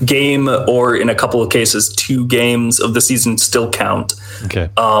first game, or in a couple of cases, 2 games of the season still count. Okay.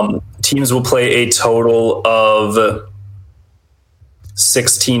 Teams will play a total of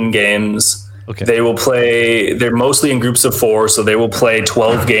 16 games. Okay. They're mostly in groups of 4, so they will play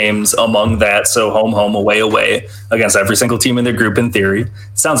 12 games among that. So home, away against every single team in their group in theory. It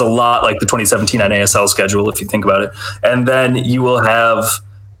sounds a lot like the 2017 NASL schedule if you think about it. And then you will have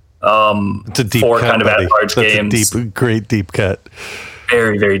 4 kind of at-large games. Great deep cut.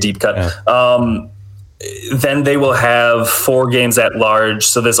 Very, very deep cut. Yeah. then they will have 4 games at large.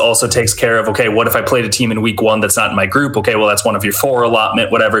 So this also takes care of, okay, what if I played a team in week 1 that's not in my group? Okay, well, that's one of your 4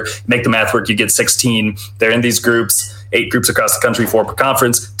 allotment, whatever. Make the math work. You get 16. They're in these groups, 8 groups across the country, 4 per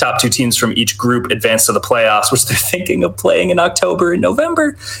conference. Top 2 teams from each group advance to the playoffs, which they're thinking of playing in October and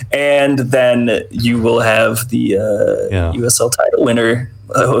November. And then you will have the USL title winner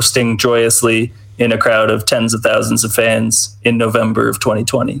hosting joyously in a crowd of tens of thousands of fans in November of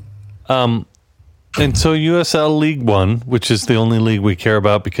 2020. And so USL League One, which is the only league we care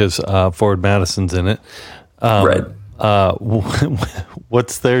about because Forward Madison's in it. Right.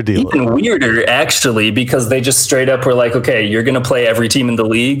 What's their deal? Even weirder, actually, because they just straight up were like, okay, you're going to play every team in the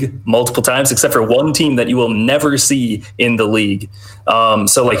league multiple times, except for one team that you will never see in the league.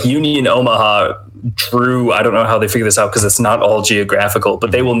 So like Union Omaha drew, I don't know how they figure this out because it's not all geographical,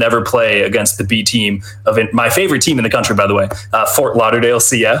 but they will never play against the B team of my favorite team in the country, by the way, Fort Lauderdale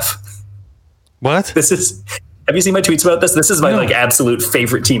CF. What? Have you seen my tweets about this? This is my absolute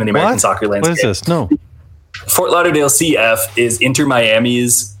favorite team in the American soccer landscape. What is this? No. Fort Lauderdale CF is Inter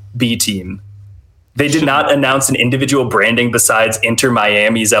Miami's B team. They did not announce an individual branding besides Inter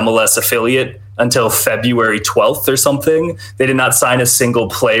Miami's MLS affiliate until February 12th or something. They did not sign a single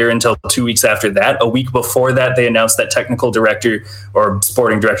player until 2 weeks after that. A week before that, they announced that technical director or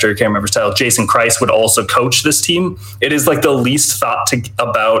sporting director, I can't remember his title, Jason Christ would also coach this team. It is like the least thought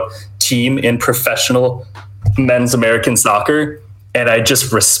about team in professional men's American soccer. And I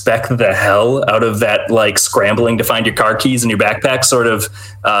just respect the hell out of that, like scrambling to find your car keys and your backpack sort of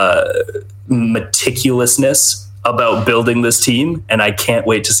meticulousness about building this team. And I can't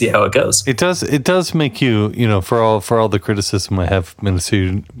wait to see how it goes. It does make you, for all the criticism I have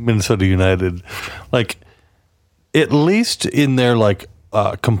Minnesota United, like at least in their like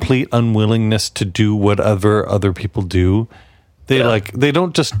complete unwillingness to do whatever other people do, they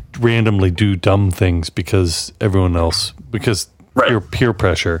don't just randomly do dumb things because peer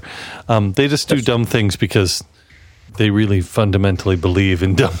pressure. They just do dumb things because they really fundamentally believe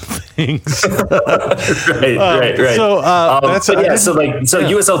in dumb things. Right. So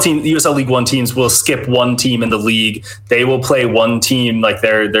USL League One teams will skip one team in the league. They will play one team, like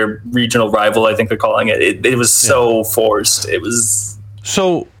their regional rival, I think they're calling it. It was so forced. It was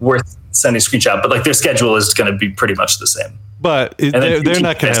so worth sending a screenshot. But like their schedule is going to be pretty much the same. But they're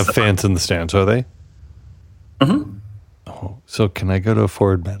not going to have fans in the stands, are they? Mm-hmm. Oh, so can I go to a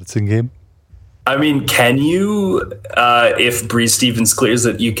Forward Madison game? I mean, can you? If Breeze Stevens clears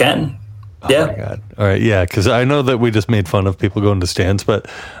it, you can. Yeah. Oh my God. All right. Yeah. Because I know that we just made fun of people going to stands, but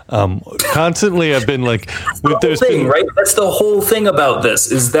constantly I've been like, right? That's the whole thing about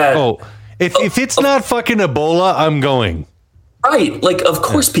this is that. If it's not fucking Ebola, I'm going. Right. Like, of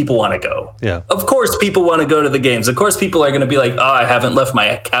course people want to go. Yeah. Of course people want to go to the games. Of course people are going to be like, I haven't left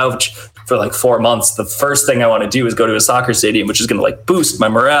my couch for like 4 months. The first thing I want to do is go to a soccer stadium, which is going to like boost my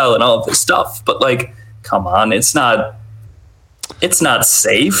morale and all of this stuff. But like, come on, it's not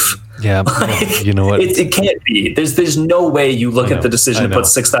safe. Yeah. Like, you know what? It can't be. There's no way you look at the decision to put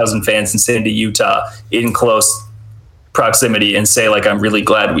 6,000 fans in Sandy, Utah in close proximity and say like, I'm really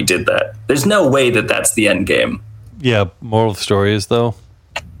glad we did that. There's no way that that's the end game. Yeah, moral of the story is, though,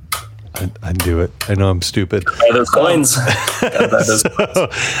 I'd do it. I know I'm stupid. Buy those coins.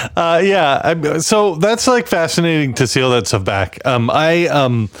 So that's like fascinating to see all that stuff back. I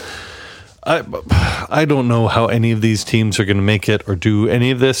don't know how any of these teams are going to make it or do any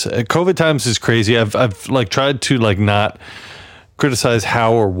of this. COVID times is crazy. I've like tried to like not criticize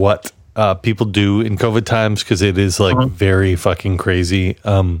how or what people do in COVID times because it is like very fucking crazy.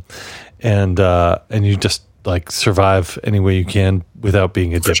 And you just like survive any way you can without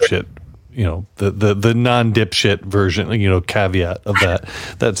being a dipshit. The non-dipshit version, caveat of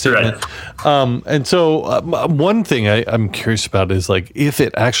that statement. Right. And so one thing I'm curious about is like if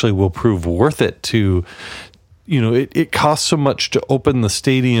it actually will prove worth it to, it costs so much to open the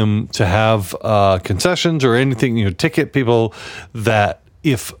stadium to have concessions or anything, ticket people, that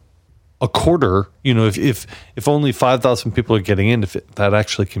if a quarter, if only 5,000 people are getting in, if that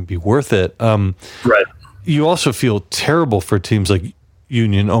actually can be worth it. Right. You also feel terrible for teams like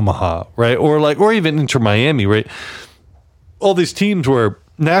Union Omaha, right? Or even Inter Miami, right? All these teams were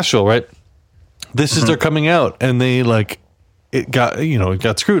Nashville, right? This is their coming out, and they it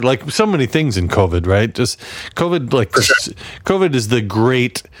got screwed. Like so many things in COVID, right? Just COVID, COVID is the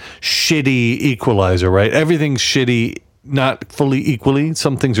great shitty equalizer, right? Everything's shitty, not fully equally.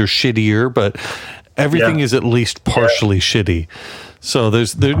 Some things are shittier, but everything is at least partially shitty. So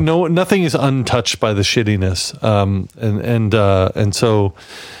nothing is untouched by the shittiness, and so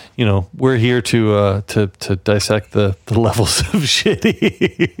we're here to dissect the levels of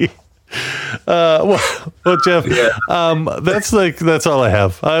shitty. Well, Jeff, that's all I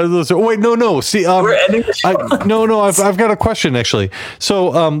have. Wait, no. See, we're ending the show. No. I've got a question actually.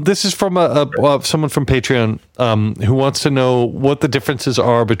 So, this is from someone from Patreon who wants to know what the differences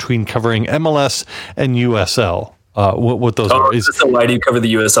are between covering MLS and USL. What those are? So why do you cover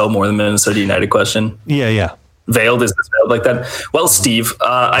the USL more than Minnesota United? Question. Yeah. Veiled, is this veiled like that? Well, Steve,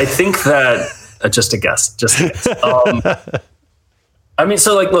 I think that just a guess. I mean,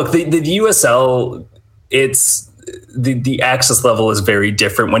 so like, look, the USL, it's the access level is very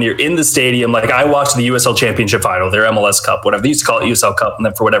different when you're in the stadium. Like, I watched the USL Championship final, their MLS Cup, whatever they used to call it, USL Cup, and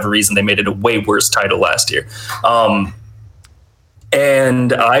then for whatever reason they made it a way worse title last year.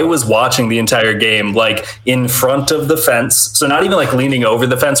 And I was watching the entire game, like in front of the fence. So not even like leaning over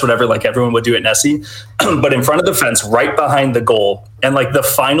the fence, whatever, like everyone would do at Nessie, but in front of the fence, right behind the goal. And like the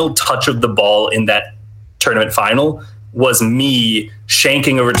final touch of the ball in that tournament final was me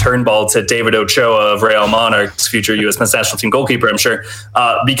shanking a return ball to David Ochoa of Real Monarchs, future U.S. men's national team goalkeeper, I'm sure,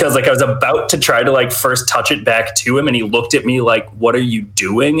 because like I was about to try to like first touch it back to him, and he looked at me like, "What are you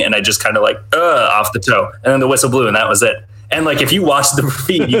doing?" And I just kind of like off the toe, and then the whistle blew, and that was it. And like, if you watch the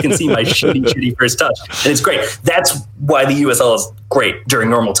feed, you can see my shitty first touch, and it's great. That's why the USL is great during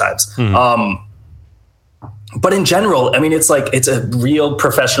normal times. But in general, I mean, it's a real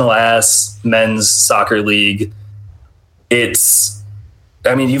professional ass men's soccer league.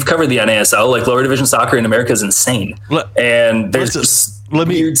 I mean, you've covered the NASL, like lower division soccer in America is insane. And there's just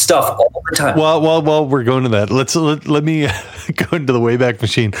weird stuff all the time. While we're going to that, let me go into the Wayback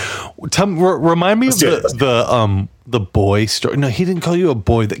Machine. Remind me of the boy story. No, he didn't call you a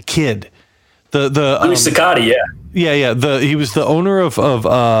boy, the kid. Luis Siccardi, yeah. Yeah. He was the owner of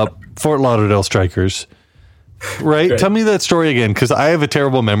Fort Lauderdale Strikers. Right. Okay. Tell me that story again, because I have a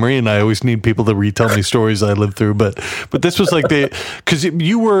terrible memory and I always need people to retell me stories I lived through. But this was like because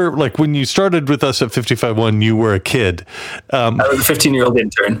you were like, when you started with us at 55.1, you were a kid. I was a 15-year-old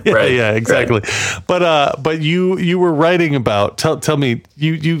intern. Right. Yeah, exactly. Right. But you were writing about. Tell me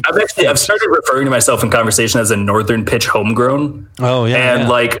you. I've started referring to myself in conversation as a Northern Pitch homegrown. Oh yeah. And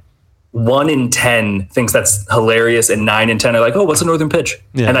like 1 in 10 thinks that's hilarious, and 9 in 10 are like, "Oh, what's a Northern Pitch?"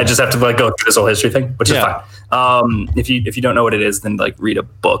 Yeah. And I just have to like go through this whole history thing, which is fine. If you don't know what it is, then like read a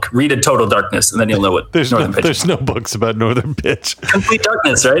book, read A Total Darkness, and then you'll know what Northern Pitch. There's no books about Northern Pitch. Complete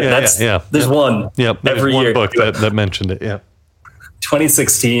Darkness, right? There's one. Yep. Every year book that mentioned it. Yeah.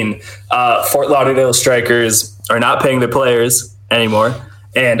 2016, Fort Lauderdale Strikers are not paying their players anymore,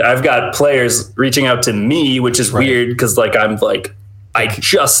 and I've got players reaching out to me, which is weird because like I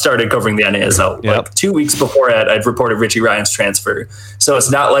just started covering the NASL. Yep. Like 2 weeks before that, I'd reported Richie Ryan's transfer. So it's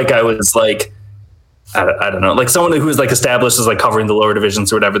not like I was like, I don't know, like someone who was like established as like covering the lower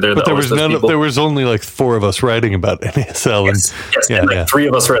divisions or whatever. But there was only like 4 of us writing about NASL. And 3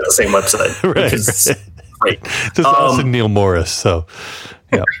 of us were at the same website. Which is great. Just us and Neil Morris. So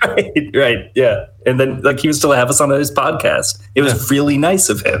yeah. right. Yeah. And then like he was still have us on his podcast. It was really nice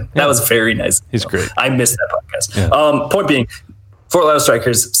of him. That was very nice. He's great. I missed that podcast. Yeah. Point being, Fort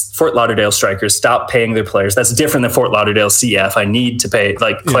Lauderdale Strikers stop paying their players. That's different than Fort Lauderdale CF. I need to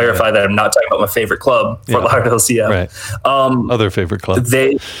clarify that I'm not talking about my favorite club, Fort Lauderdale CF. Right. Other favorite club.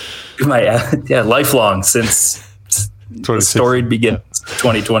 Lifelong since the storied beginnings,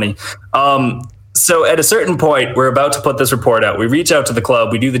 2020. So at a certain point, we're about to put this report out. We reach out to the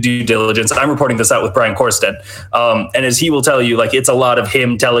club. We do the due diligence. I'm reporting this out with Brian Korstead. And as he will tell you, like, it's a lot of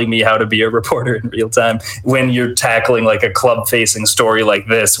him telling me how to be a reporter in real time when you're tackling like a club facing story like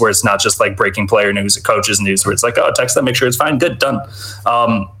this, where it's not just like breaking player news or coaches news, where it's like, oh, text them, make sure it's fine. Good, done.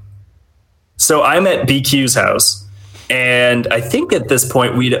 So I'm at BQ's house. And I think at this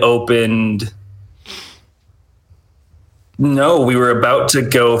point we'd opened... No, we were about to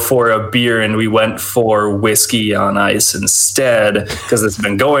go for a beer and we went for whiskey on ice instead because it's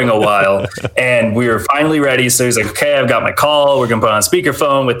been going a while and we were finally ready. So he's like, okay, I've got my call. We're going to put on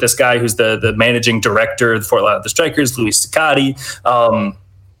speakerphone with this guy who's the managing director of the Fort Lauderdale Strikers, Luis Siccardi. And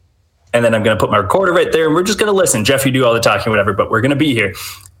then I'm going to put my recorder right there and we're just going to listen. Jeff, you do all the talking, whatever, but we're going to be here.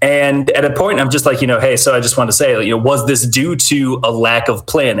 And at a point, I'm just like, hey, so I just want to say, was this due to a lack of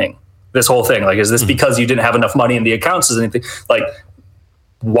planning? This whole thing, like, is this because you didn't have enough money in the accounts? Is anything like,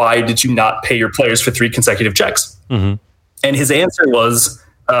 why did you not pay your players for 3 consecutive checks? Mm-hmm. And his answer was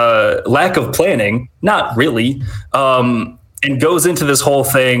lack of planning, not really, and goes into this whole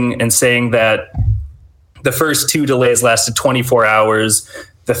thing and saying that the first 2 delays lasted 24 hours.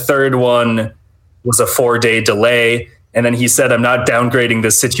 The third one was a 4-day delay. And then he said, I'm not downgrading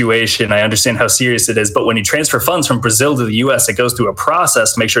this situation. I understand how serious it is. But when you transfer funds from Brazil to the U.S., it goes through a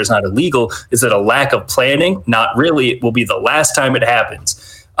process to make sure it's not illegal. Is it a lack of planning? Not really. It will be the last time it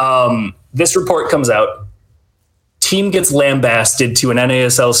happens. This report comes out. Team gets lambasted to an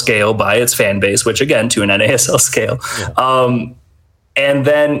NASL scale by its fan base, which again, to an NASL scale. Yeah. And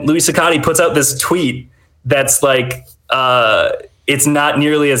then Louis Saccotti puts out this tweet that's like, it's not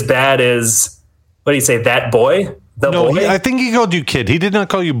nearly as bad as, what do you say, that boy? Boy? I think he called you kid. He did not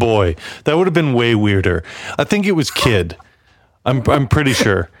call you boy. That would have been way weirder. I think it was kid. I'm pretty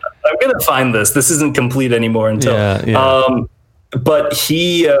sure. I'm going to find this. This isn't complete anymore until... Yeah. But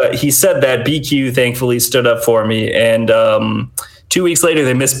he said that BQ thankfully stood up for me, and 2 weeks later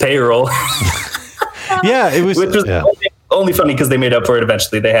they missed payroll. Yeah, it was... Which was only funny because they made up for it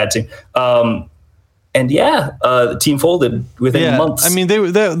eventually. They had to. The team folded within months. I mean,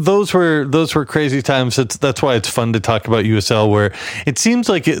 those were crazy times. That's why it's fun to talk about USL, where it seems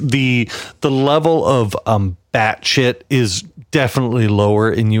like the level of batshit is definitely lower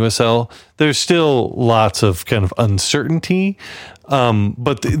in USL. There's still lots of kind of uncertainty,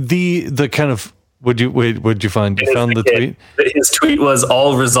 but the kind of what'd you find? You found the tweet? His tweet was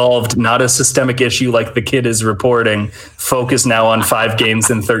all resolved, not a systemic issue like the kid is reporting. Focus now on 5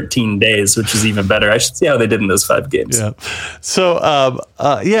 games in 13 days, which is even better. I should see how they did in those 5 games. Yeah. So,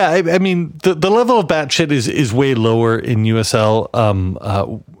 I mean, the level of batshit is way lower in USL.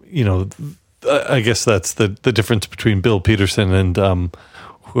 I guess that's the difference between Bill Peterson and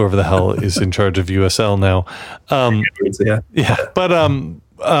whoever the hell is in charge of USL now. But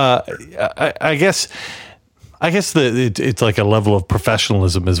I guess that it's like a level of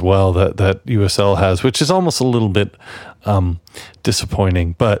professionalism as well that USL has, which is almost a little bit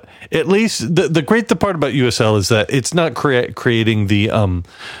disappointing. But at least the part about USL is that it's not creating the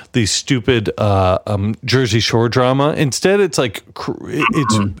stupid Jersey Shore drama. Instead, it's like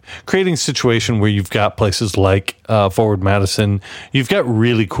it's creating a situation where you've got places like Forward Madison. You've got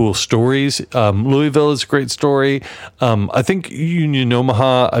really cool stories. Louisville is a great story. I think Union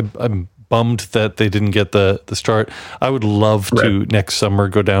Omaha. I'm bummed that they didn't get the start. I would love to next summer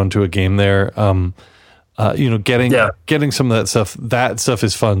go down to a game there. Getting some of that stuff. That stuff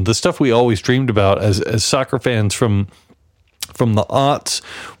is fun. The stuff we always dreamed about as soccer fans from the aughts,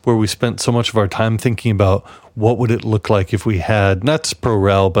 where we spent so much of our time thinking about what would it look like if we had not pro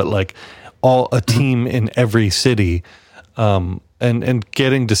rel, but like a team in every city. And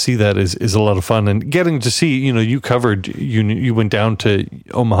getting to see that is a lot of fun, and getting to see, you went down to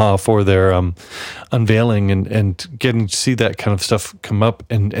Omaha for their unveiling, and getting to see that kind of stuff come up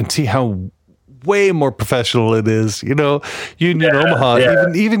and see how way more professional it is, Union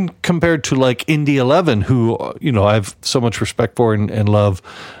Omaha, even compared to like Indy 11, who, I have so much respect for and love.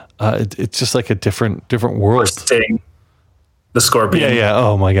 It's just like a different world. The Scorpion. Yeah.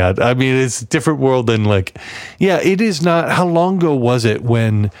 Oh my God. I mean, it's a different world than it is not. How long ago was it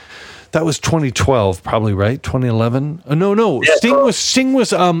when that was 2012, probably, right? 2011? No. Yeah, Sting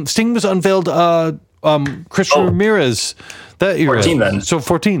was unveiled, Christian Ramirez that year. 14 then. So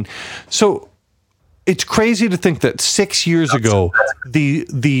 14. So it's crazy to think that 6 years ago,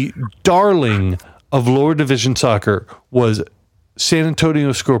 the darling of lower division soccer was San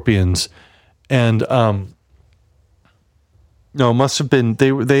Antonio Scorpions, and, no, it must have been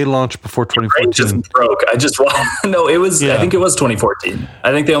they launched before 2014. Just broke. It was. Yeah. I think it was 2014.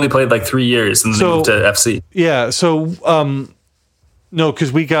 I think they only played like 3 years and then moved to FC. Yeah. So no,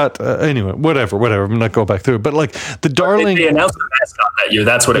 because we got anyway. Whatever. I'm not going back through it. But like the darling, they announced the mascot that year.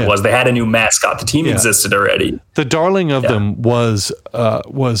 That's what it was. They had a new mascot. The team existed already. The darling of them was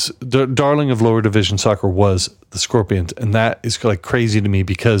the darling of lower division soccer was the Scorpions, and that is like crazy to me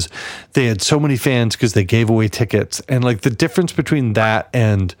because they had so many fans because they gave away tickets, and like the difference between that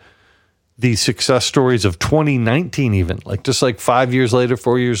and the success stories of 2019, even like just like 5 years later,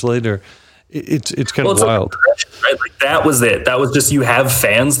 4 years later. It's kind of wild, right? Like that was it. That was just, you have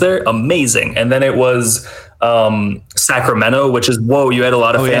fans there, amazing. And then it was Sacramento, which is you had a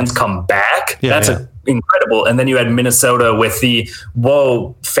lot of fans come back. That's incredible. And then you had Minnesota with the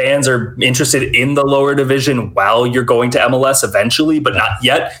fans are interested in the lower division while you're going to MLS eventually, but not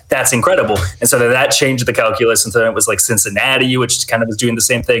yet. That's incredible. And so that changed the calculus. And then it was like Cincinnati, which kind of was doing the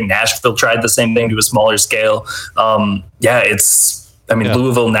same thing. Nashville tried the same thing to a smaller scale.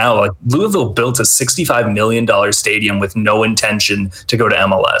 Louisville now, Louisville built a $65 million stadium with no intention to go to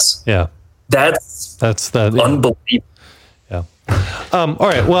MLS. Yeah. That's unbelievable. Yeah. All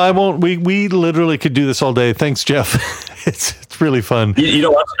right. Well, I won't, we literally could do this all day. Thanks, Jeff. It's really fun. You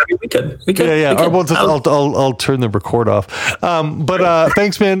don't want to? I mean, we could. Yeah. I'll turn the record off. But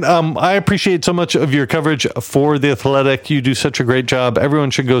thanks, man. I appreciate so much of your coverage for The Athletic. You do such a great job.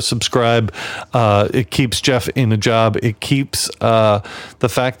 Everyone should go subscribe. It keeps Jeff in a job. It keeps the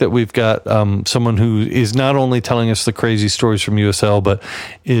fact that we've got someone who is not only telling us the crazy stories from USL, but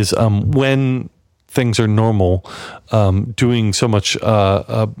is when things are normal, doing so much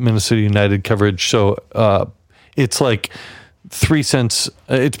Minnesota United coverage. So it's like 3 cents.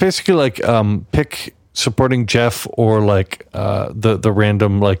 It's basically like pick supporting Jeff or like the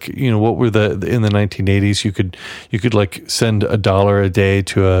random, like, what were in the 1980s, you could like send $1 a day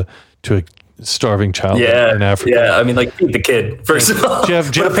to a starving child in Africa. Yeah, I mean, like, feed the kid, first of all. Jeff,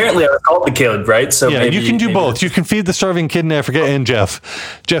 but apparently I was called the kid, right? So yeah, you can do both. You can feed the starving kid in Africa and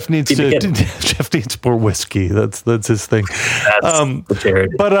Jeff. Jeff needs more whiskey. That's his thing. That's the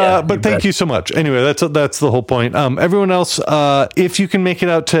charity. But thank you so much. Anyway, that's the whole point. Everyone else, if you can make it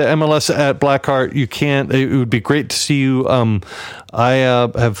out to MLS at Blackheart, you can. It would be great to see you. I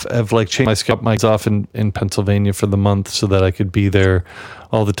have like changed my Skype mics off in Pennsylvania for the month so that I could be there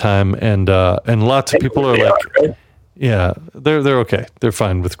all the time, and lots of people are like, right? Yeah, they're okay. They're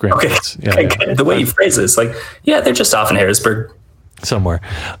fine with grandkids. Okay. Yeah. The way you phrase this, like, yeah, they're just off in Harrisburg somewhere.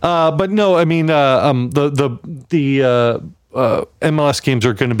 But no, I mean, the MLS games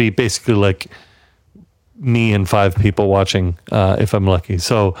are going to be basically like me and 5 people watching, if I'm lucky.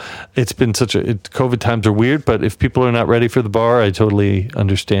 So it's been COVID times are weird, but if people are not ready for the bar, I totally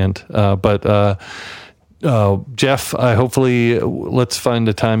understand. Jeff, hopefully let's find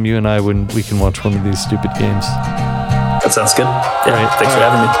a time you and I when we can watch one of these stupid games. That sounds good. Yeah, thanks for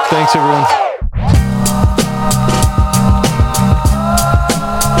having me. Thanks, everyone.